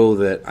I know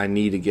that I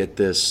need to get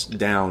this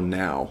down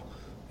now,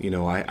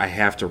 I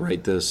have to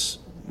write this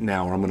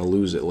now or I'm going to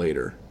lose it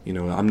later.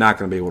 I'm not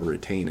going to be able to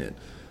retain it.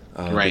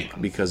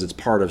 Because it's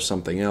part of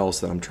something else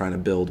that I'm trying to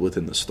build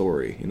within the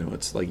story.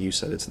 It's like you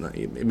said,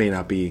 it may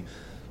not be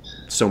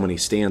so many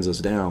stanzas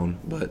down,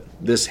 but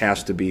this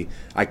has to be,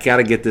 I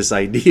gotta get this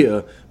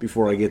idea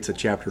before I get to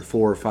chapter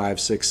 4, 5,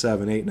 6,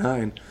 7, 8,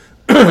 9.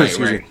 Excuse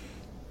me,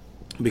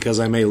 because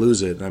I may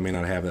lose it and I may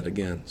not have that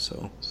again.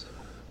 So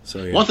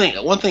yeah. One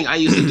thing I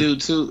used to do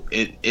too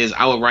is when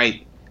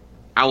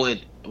I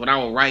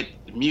would write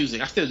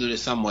music, I still do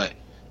this somewhat,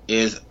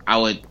 is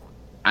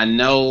I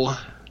know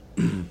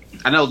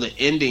the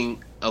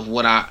ending of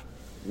what I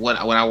want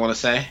to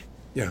say.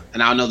 Yeah.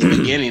 And I'll know the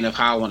beginning of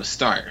how I want to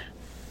start.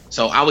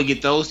 So I would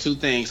get those two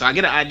things. So I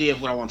get an idea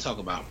of what I want to talk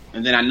about,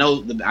 and then I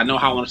know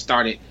how I want to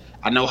start it.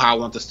 I know how I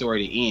want the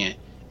story to end,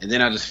 and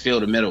then I just fill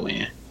the middle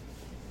in.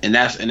 And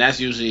that's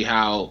usually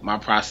how my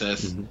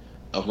process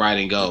of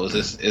writing goes.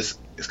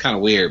 It's kind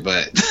of weird,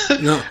 but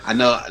No. I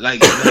know,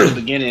 like, in the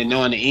beginning and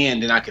knowing the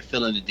end, then I can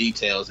fill in the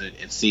details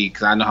and see,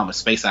 because I know how much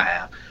space I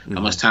have, how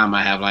much time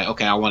I have. Like,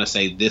 okay, I want to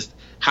say this.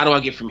 How do I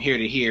get from here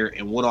to here,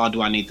 and what all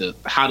do I need to?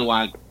 How do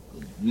I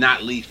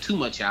not leave too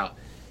much out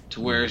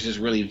to where it's just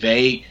really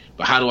vague?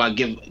 But how do I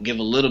give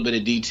a little bit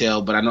of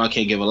detail? But I know I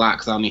can't give a lot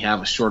because I only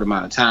have a short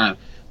amount of time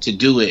to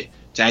do it,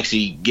 to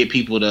actually get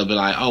people to be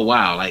like, oh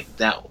wow, like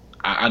that.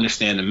 I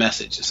understand the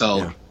message. So,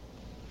 yeah.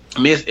 I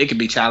mean, it can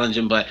be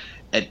challenging, but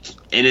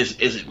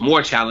it's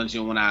more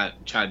challenging when I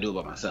try to do it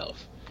by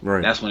myself.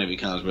 Right. That's when it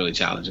becomes really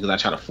challenging, because I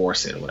try to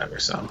force it or whatever.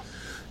 So.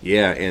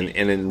 Yeah, and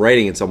in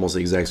writing, it's almost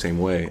the exact same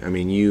way. I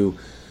mean, you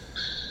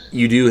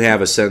do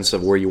have a sense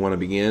of where you want to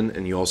begin,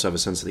 and you also have a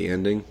sense of the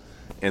ending,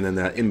 and then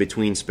that in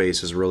between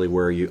space is really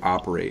where you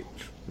operate.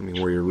 I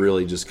mean, where you're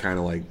really just kind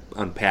of like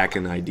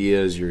unpacking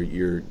ideas.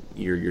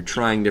 You're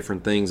trying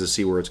different things to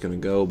see where it's going to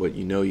go, but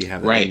you know you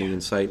have an ending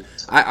in sight.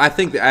 I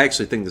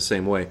actually think the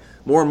same way.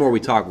 More and more we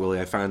talk,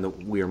 Willie, I find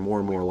that we are more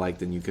and more alike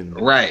than you can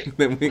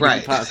than we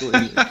can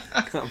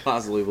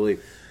possibly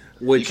believe.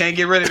 Which, you can't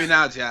get rid of me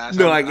now, Josh.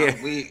 No, I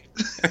can't.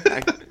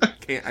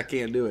 I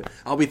can't do it.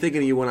 I'll be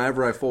thinking of you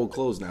whenever I fold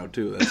clothes now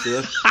too. That's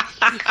it.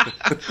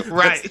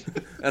 Right.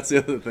 That's the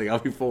other thing. I'll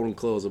be folding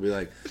clothes. I'll be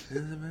like,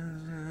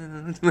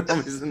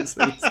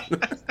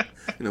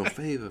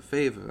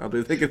 favor. I'll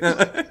be thinking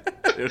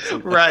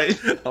that. Right.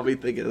 I'll be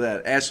thinking of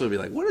that. Ashley will be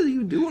like, what are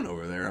you doing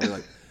over there? I'll be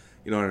like,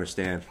 you don't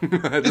understand. You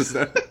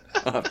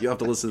have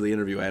to listen to the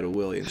interview I had with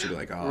Willie, and she'll be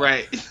like, oh,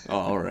 right. Oh,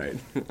 all right.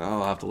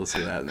 I'll have to listen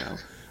to that now.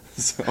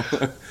 So,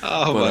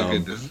 my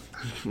goodness.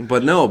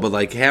 But no, but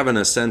like having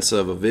a sense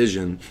of a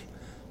vision,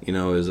 you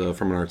know, is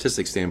from an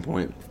artistic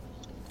standpoint,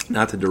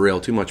 not to derail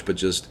too much, but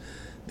just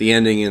the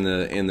ending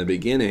and the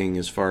beginning,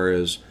 as far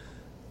as,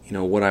 you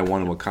know, what I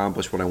want to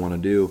accomplish, what I want to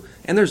do.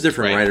 And there's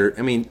different writers.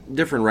 I mean,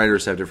 different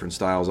writers have different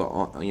styles,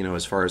 you know,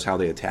 as far as how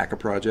they attack a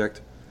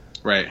project.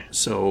 Right.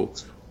 So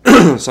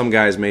some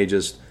guys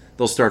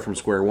they'll start from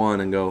square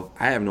one and go,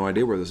 I have no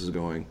idea where this is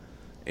going,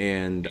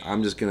 and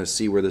I'm just going to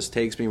see where this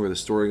takes me, where the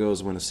story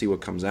goes. I'm going to see what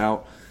comes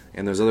out.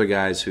 And there's other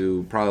guys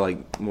who probably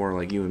more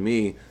like you and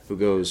me, who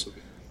goes,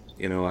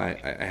 you know, I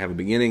have a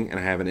beginning and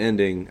I have an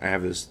ending. I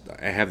have this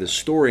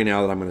story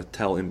now that I'm going to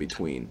tell in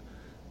between,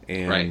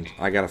 and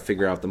I got to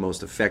figure out the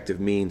most effective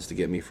means to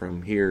get me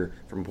from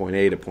point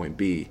A to point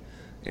B.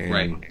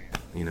 And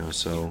you know,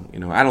 so, you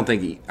know, I don't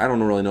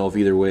really know if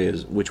either way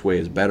which way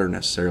is better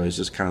necessarily. It's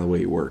just kind of the way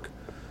you work.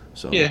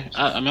 So yeah,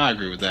 I mean, I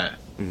agree with that.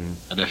 Mm-hmm.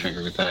 I definitely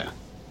agree with that.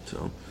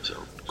 So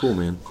cool,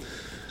 man.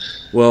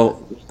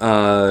 Well,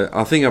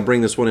 I think I'll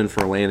bring this one in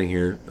for a landing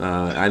here.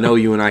 I know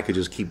you and I could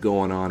just keep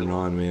going on and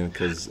on, man,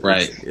 because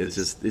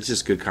it's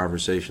just good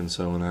conversation.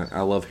 So, and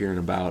I love hearing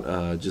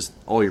about just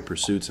all your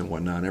pursuits and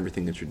whatnot, and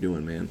everything that you're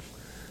doing, man.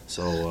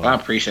 So I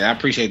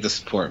appreciate the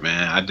support,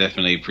 man. I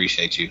definitely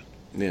appreciate you.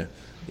 Yeah.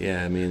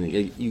 I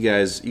mean, you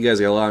guys got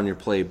a lot on your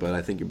plate, but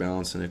I think you're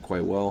balancing it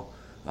quite well.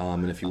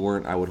 And if you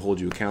weren't, I would hold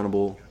you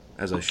accountable,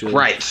 as I should.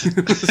 Right.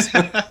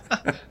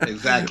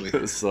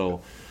 Exactly.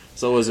 So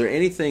is there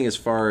anything as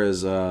far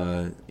as,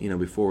 you know,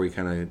 before we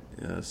kind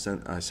of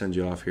send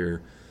you off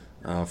here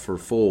for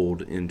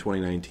Fold in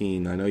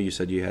 2019? I know you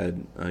said you guys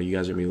are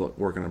going to be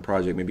working on a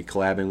project, maybe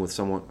collabing with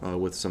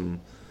someone, with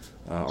some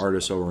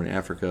artists over in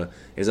Africa.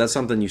 Is that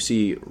something you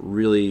see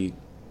really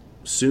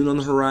soon on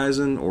the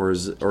horizon, or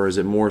is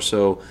it more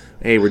so,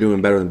 hey, we're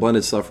doing better than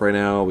blended stuff right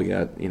now? We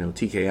got, you know,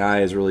 TKI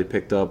has really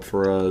picked up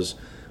for us.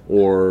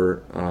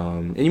 Or,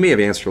 and you may have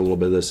answered a little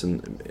bit of this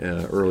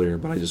earlier,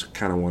 but I just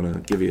kind of want to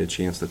give you a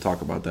chance to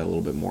talk about that a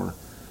little bit more.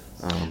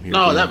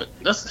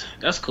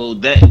 That's cool.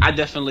 I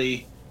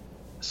definitely.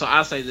 So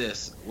I'll say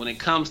this: when it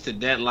comes to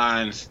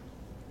deadlines,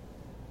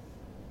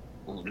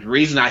 the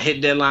reason I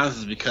hit deadlines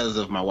is because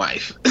of my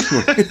wife.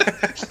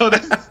 So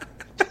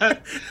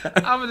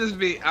I'm gonna just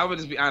be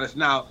honest.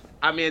 Now,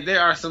 I mean,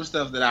 there are some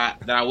stuff that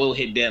I will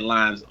hit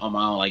deadlines on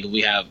my own. Like if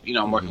we have, you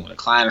know, I'm working with a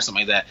client or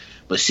something like that.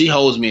 But she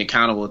holds me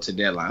accountable to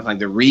deadlines. Like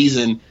the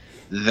reason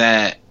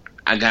that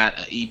I got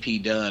an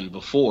EP done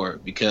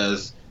before,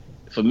 because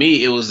for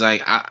me it was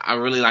like I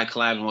really like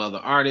collabing with other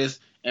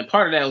artists, and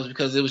part of that was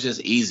because it was just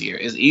easier.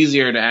 It's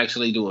easier to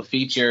actually do a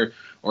feature,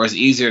 or it's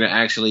easier to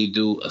actually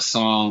do a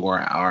song or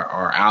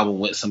album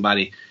with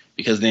somebody,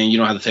 because then you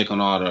don't have to take on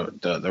all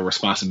the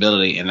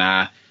responsibility. And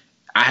I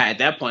had, at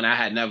that point, I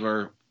had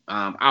never.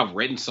 I've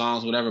written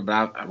songs, whatever,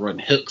 but I've written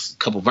hooks, a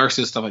couple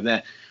verses, stuff like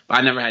that. But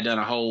I never had done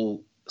a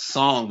whole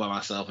song by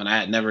myself, and I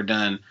had never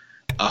done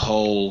a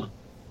whole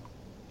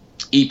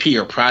EP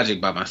or project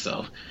by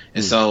myself.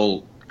 And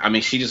so, I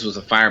mean, she just was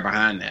a fire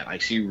behind that.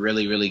 Like, she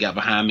really, really got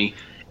behind me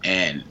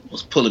and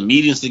was pulling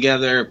meetings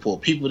together,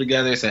 pulled people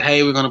together, said,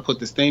 hey, we're going to put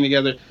this thing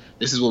together.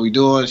 This is what we're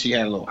doing. She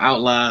had a little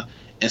outline.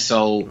 And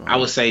so I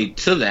would say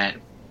to that,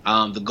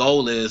 the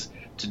goal is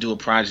to do a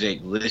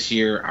project this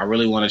year. I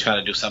really want to try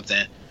to do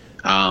something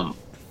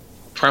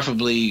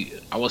preferably,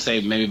 I would say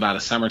maybe by the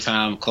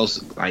summertime,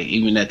 close, like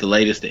even at the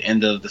latest, the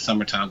end of the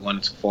summertime going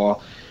into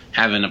fall.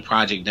 having a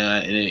project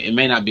done, and it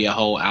may not be a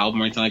whole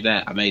album or anything like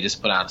that. I may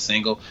just put out a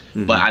single,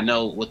 but I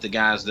know with the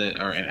guys that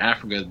are in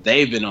Africa,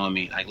 they've been on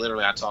me. Like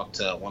literally, I talked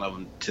to one of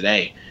them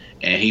today,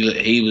 and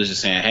he was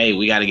just saying, "Hey,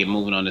 we got to get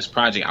moving on this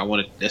project.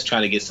 Let's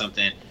try to get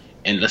something,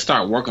 and let's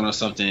start working on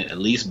something at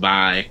least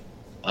by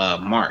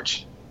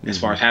March. As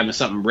far as having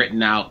something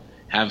written out,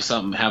 have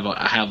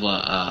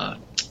a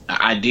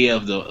idea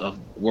of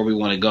where we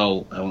want to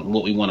go and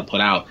what we want to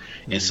put out,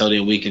 and so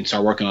then we can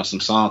start working on some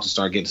songs to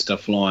start getting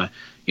stuff flowing.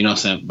 You know what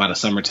I'm saying, by the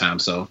summertime.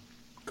 So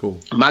cool.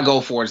 My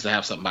goal for it is to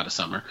have something by the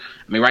summer.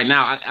 I mean, right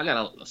now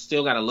I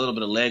still got a little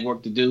bit of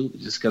legwork to do,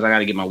 just because I got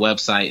to get my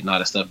website and all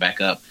that stuff back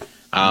up,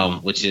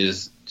 which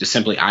is just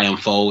simply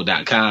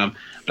iamfold.com.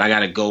 But I got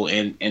to go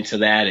into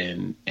that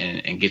and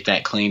get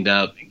that cleaned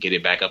up and get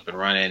it back up and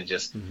running.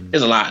 Just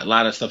there's a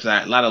lot of stuff,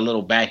 a lot of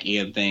little back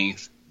end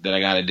things that I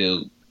got to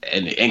do,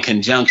 and in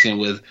conjunction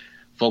with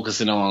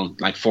focusing on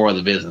like 4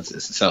 other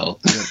businesses. So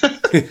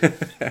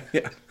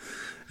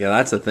yeah,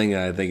 that's the thing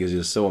that I think is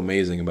just so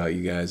amazing about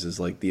you guys, is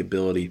like the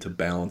ability to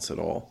balance it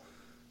all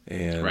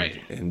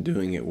and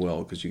doing it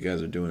well, because you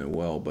guys are doing it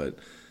well, but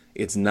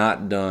it's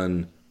not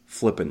done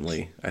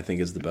flippantly, I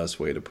think is the best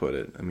way to put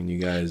it. I mean, you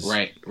guys,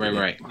 right.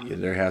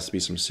 There has to be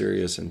some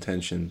serious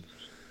intention,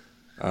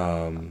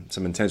 some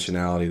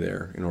intentionality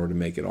there in order to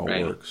make it all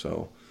work.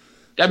 So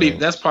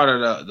that's part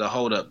of the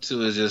hold up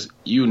too. Is just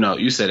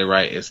you said it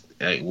right. It's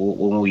like,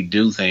 when we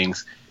do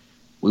things,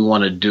 we try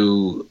to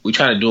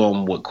do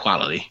them with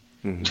quality.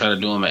 We try to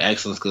do them at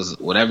excellence, because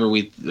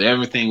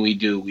everything we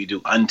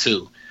do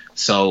unto.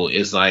 So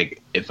it's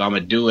like, if I'm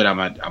gonna do it, I'm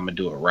gonna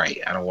do it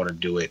right. I don't want to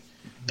do it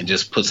and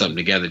just put something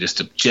together just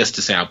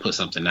to say I'll put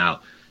something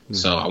out.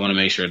 So I want to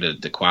make sure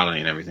that the quality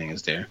and everything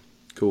is there.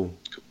 Cool.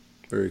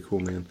 Very cool,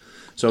 man.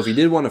 So if you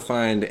did want to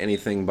find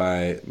anything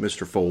by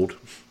Mr. Fold,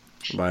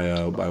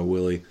 by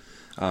Willie,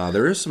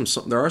 there are some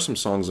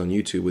songs on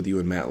YouTube with you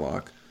and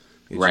Matlock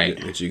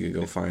that you could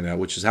go find out,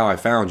 which is how I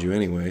found you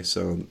anyway.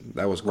 So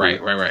that was cool.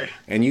 Right.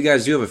 And you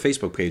guys do have a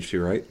Facebook page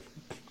too, right?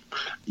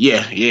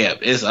 Yeah.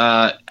 It's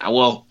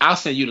well, I'll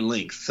send you the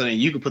links so then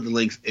you can put the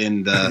links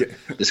in the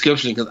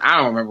description, because I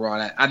don't remember all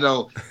that. I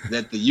know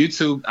that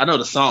I know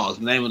the songs.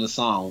 The name of the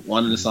song,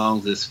 one of the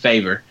songs is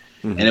Favor,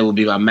 and it will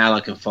be by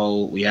Malik and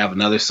Fold. We have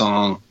another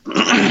song,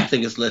 I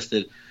think it's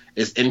listed.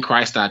 It's In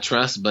Christ I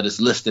Trust, but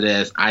it's listed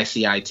as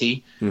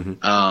ICIT.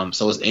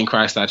 So it's In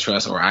Christ I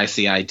Trust or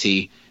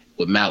ICIT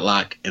with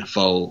Matlock and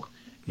Fold.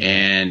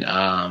 And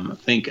I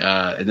think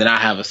and then I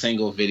have a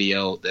single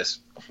video that's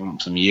from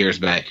some years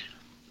back.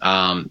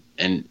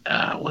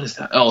 What is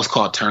that? Oh, it's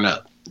called Turn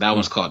Up. That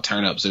one's called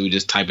Turn Up. So we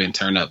just type in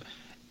Turn Up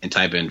and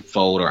type in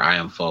Fold or I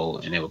Am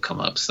Fold, and it will come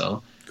up.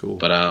 So cool.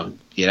 But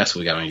yeah, that's what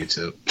we got on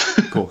YouTube.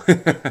 Cool.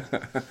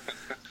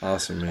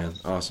 Awesome, man.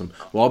 Awesome.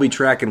 Well, I'll be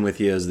tracking with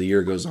you as the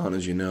year goes on,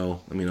 as you know.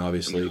 I mean,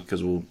 obviously,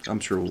 because I'm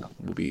sure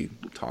we'll be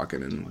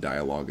talking and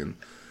dialoguing.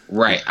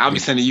 Right. I'll be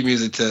sending you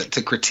music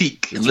to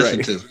critique and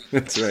listen to.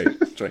 That's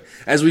right.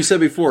 As we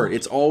said before,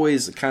 it's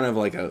always kind of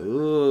like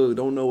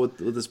don't know what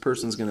this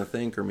person's going to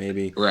think, or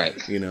maybe,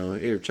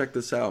 here, check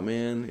this out,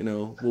 man.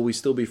 Will we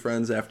still be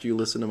friends after you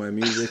listen to my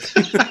music?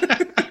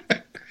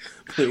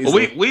 Please.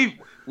 Well,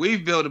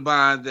 we've built a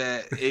bond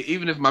that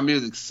even if my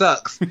music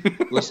sucks,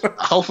 which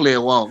hopefully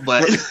it won't,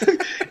 but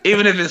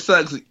even if it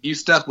sucks, you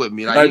stuck with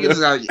me. Like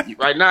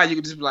right now, you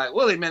can just be like,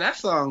 Willie, man, that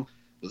song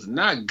was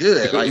not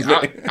good. Like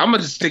I'm gonna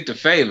just stick to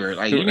Favor.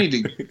 Like you need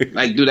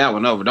to do that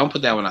one over. Don't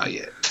put that one out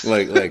yet.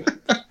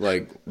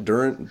 like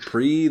during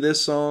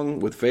this song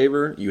with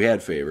Favor, you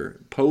had Favor.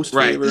 Post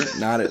Favor, it's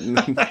not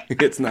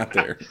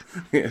there.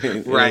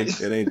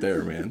 It ain't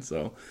there, man.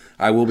 So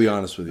I will be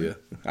honest with you.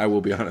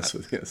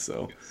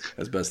 So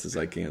as best as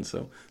I can.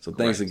 So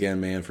thanks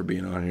again, man, for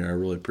being on here. I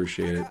really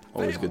appreciate it.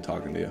 Always good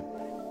talking to you.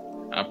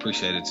 I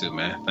appreciate it too,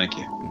 man. Thank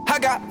you. I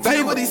got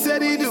did what he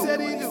said he do.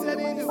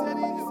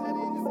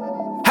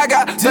 I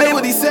got did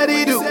what he said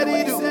he do.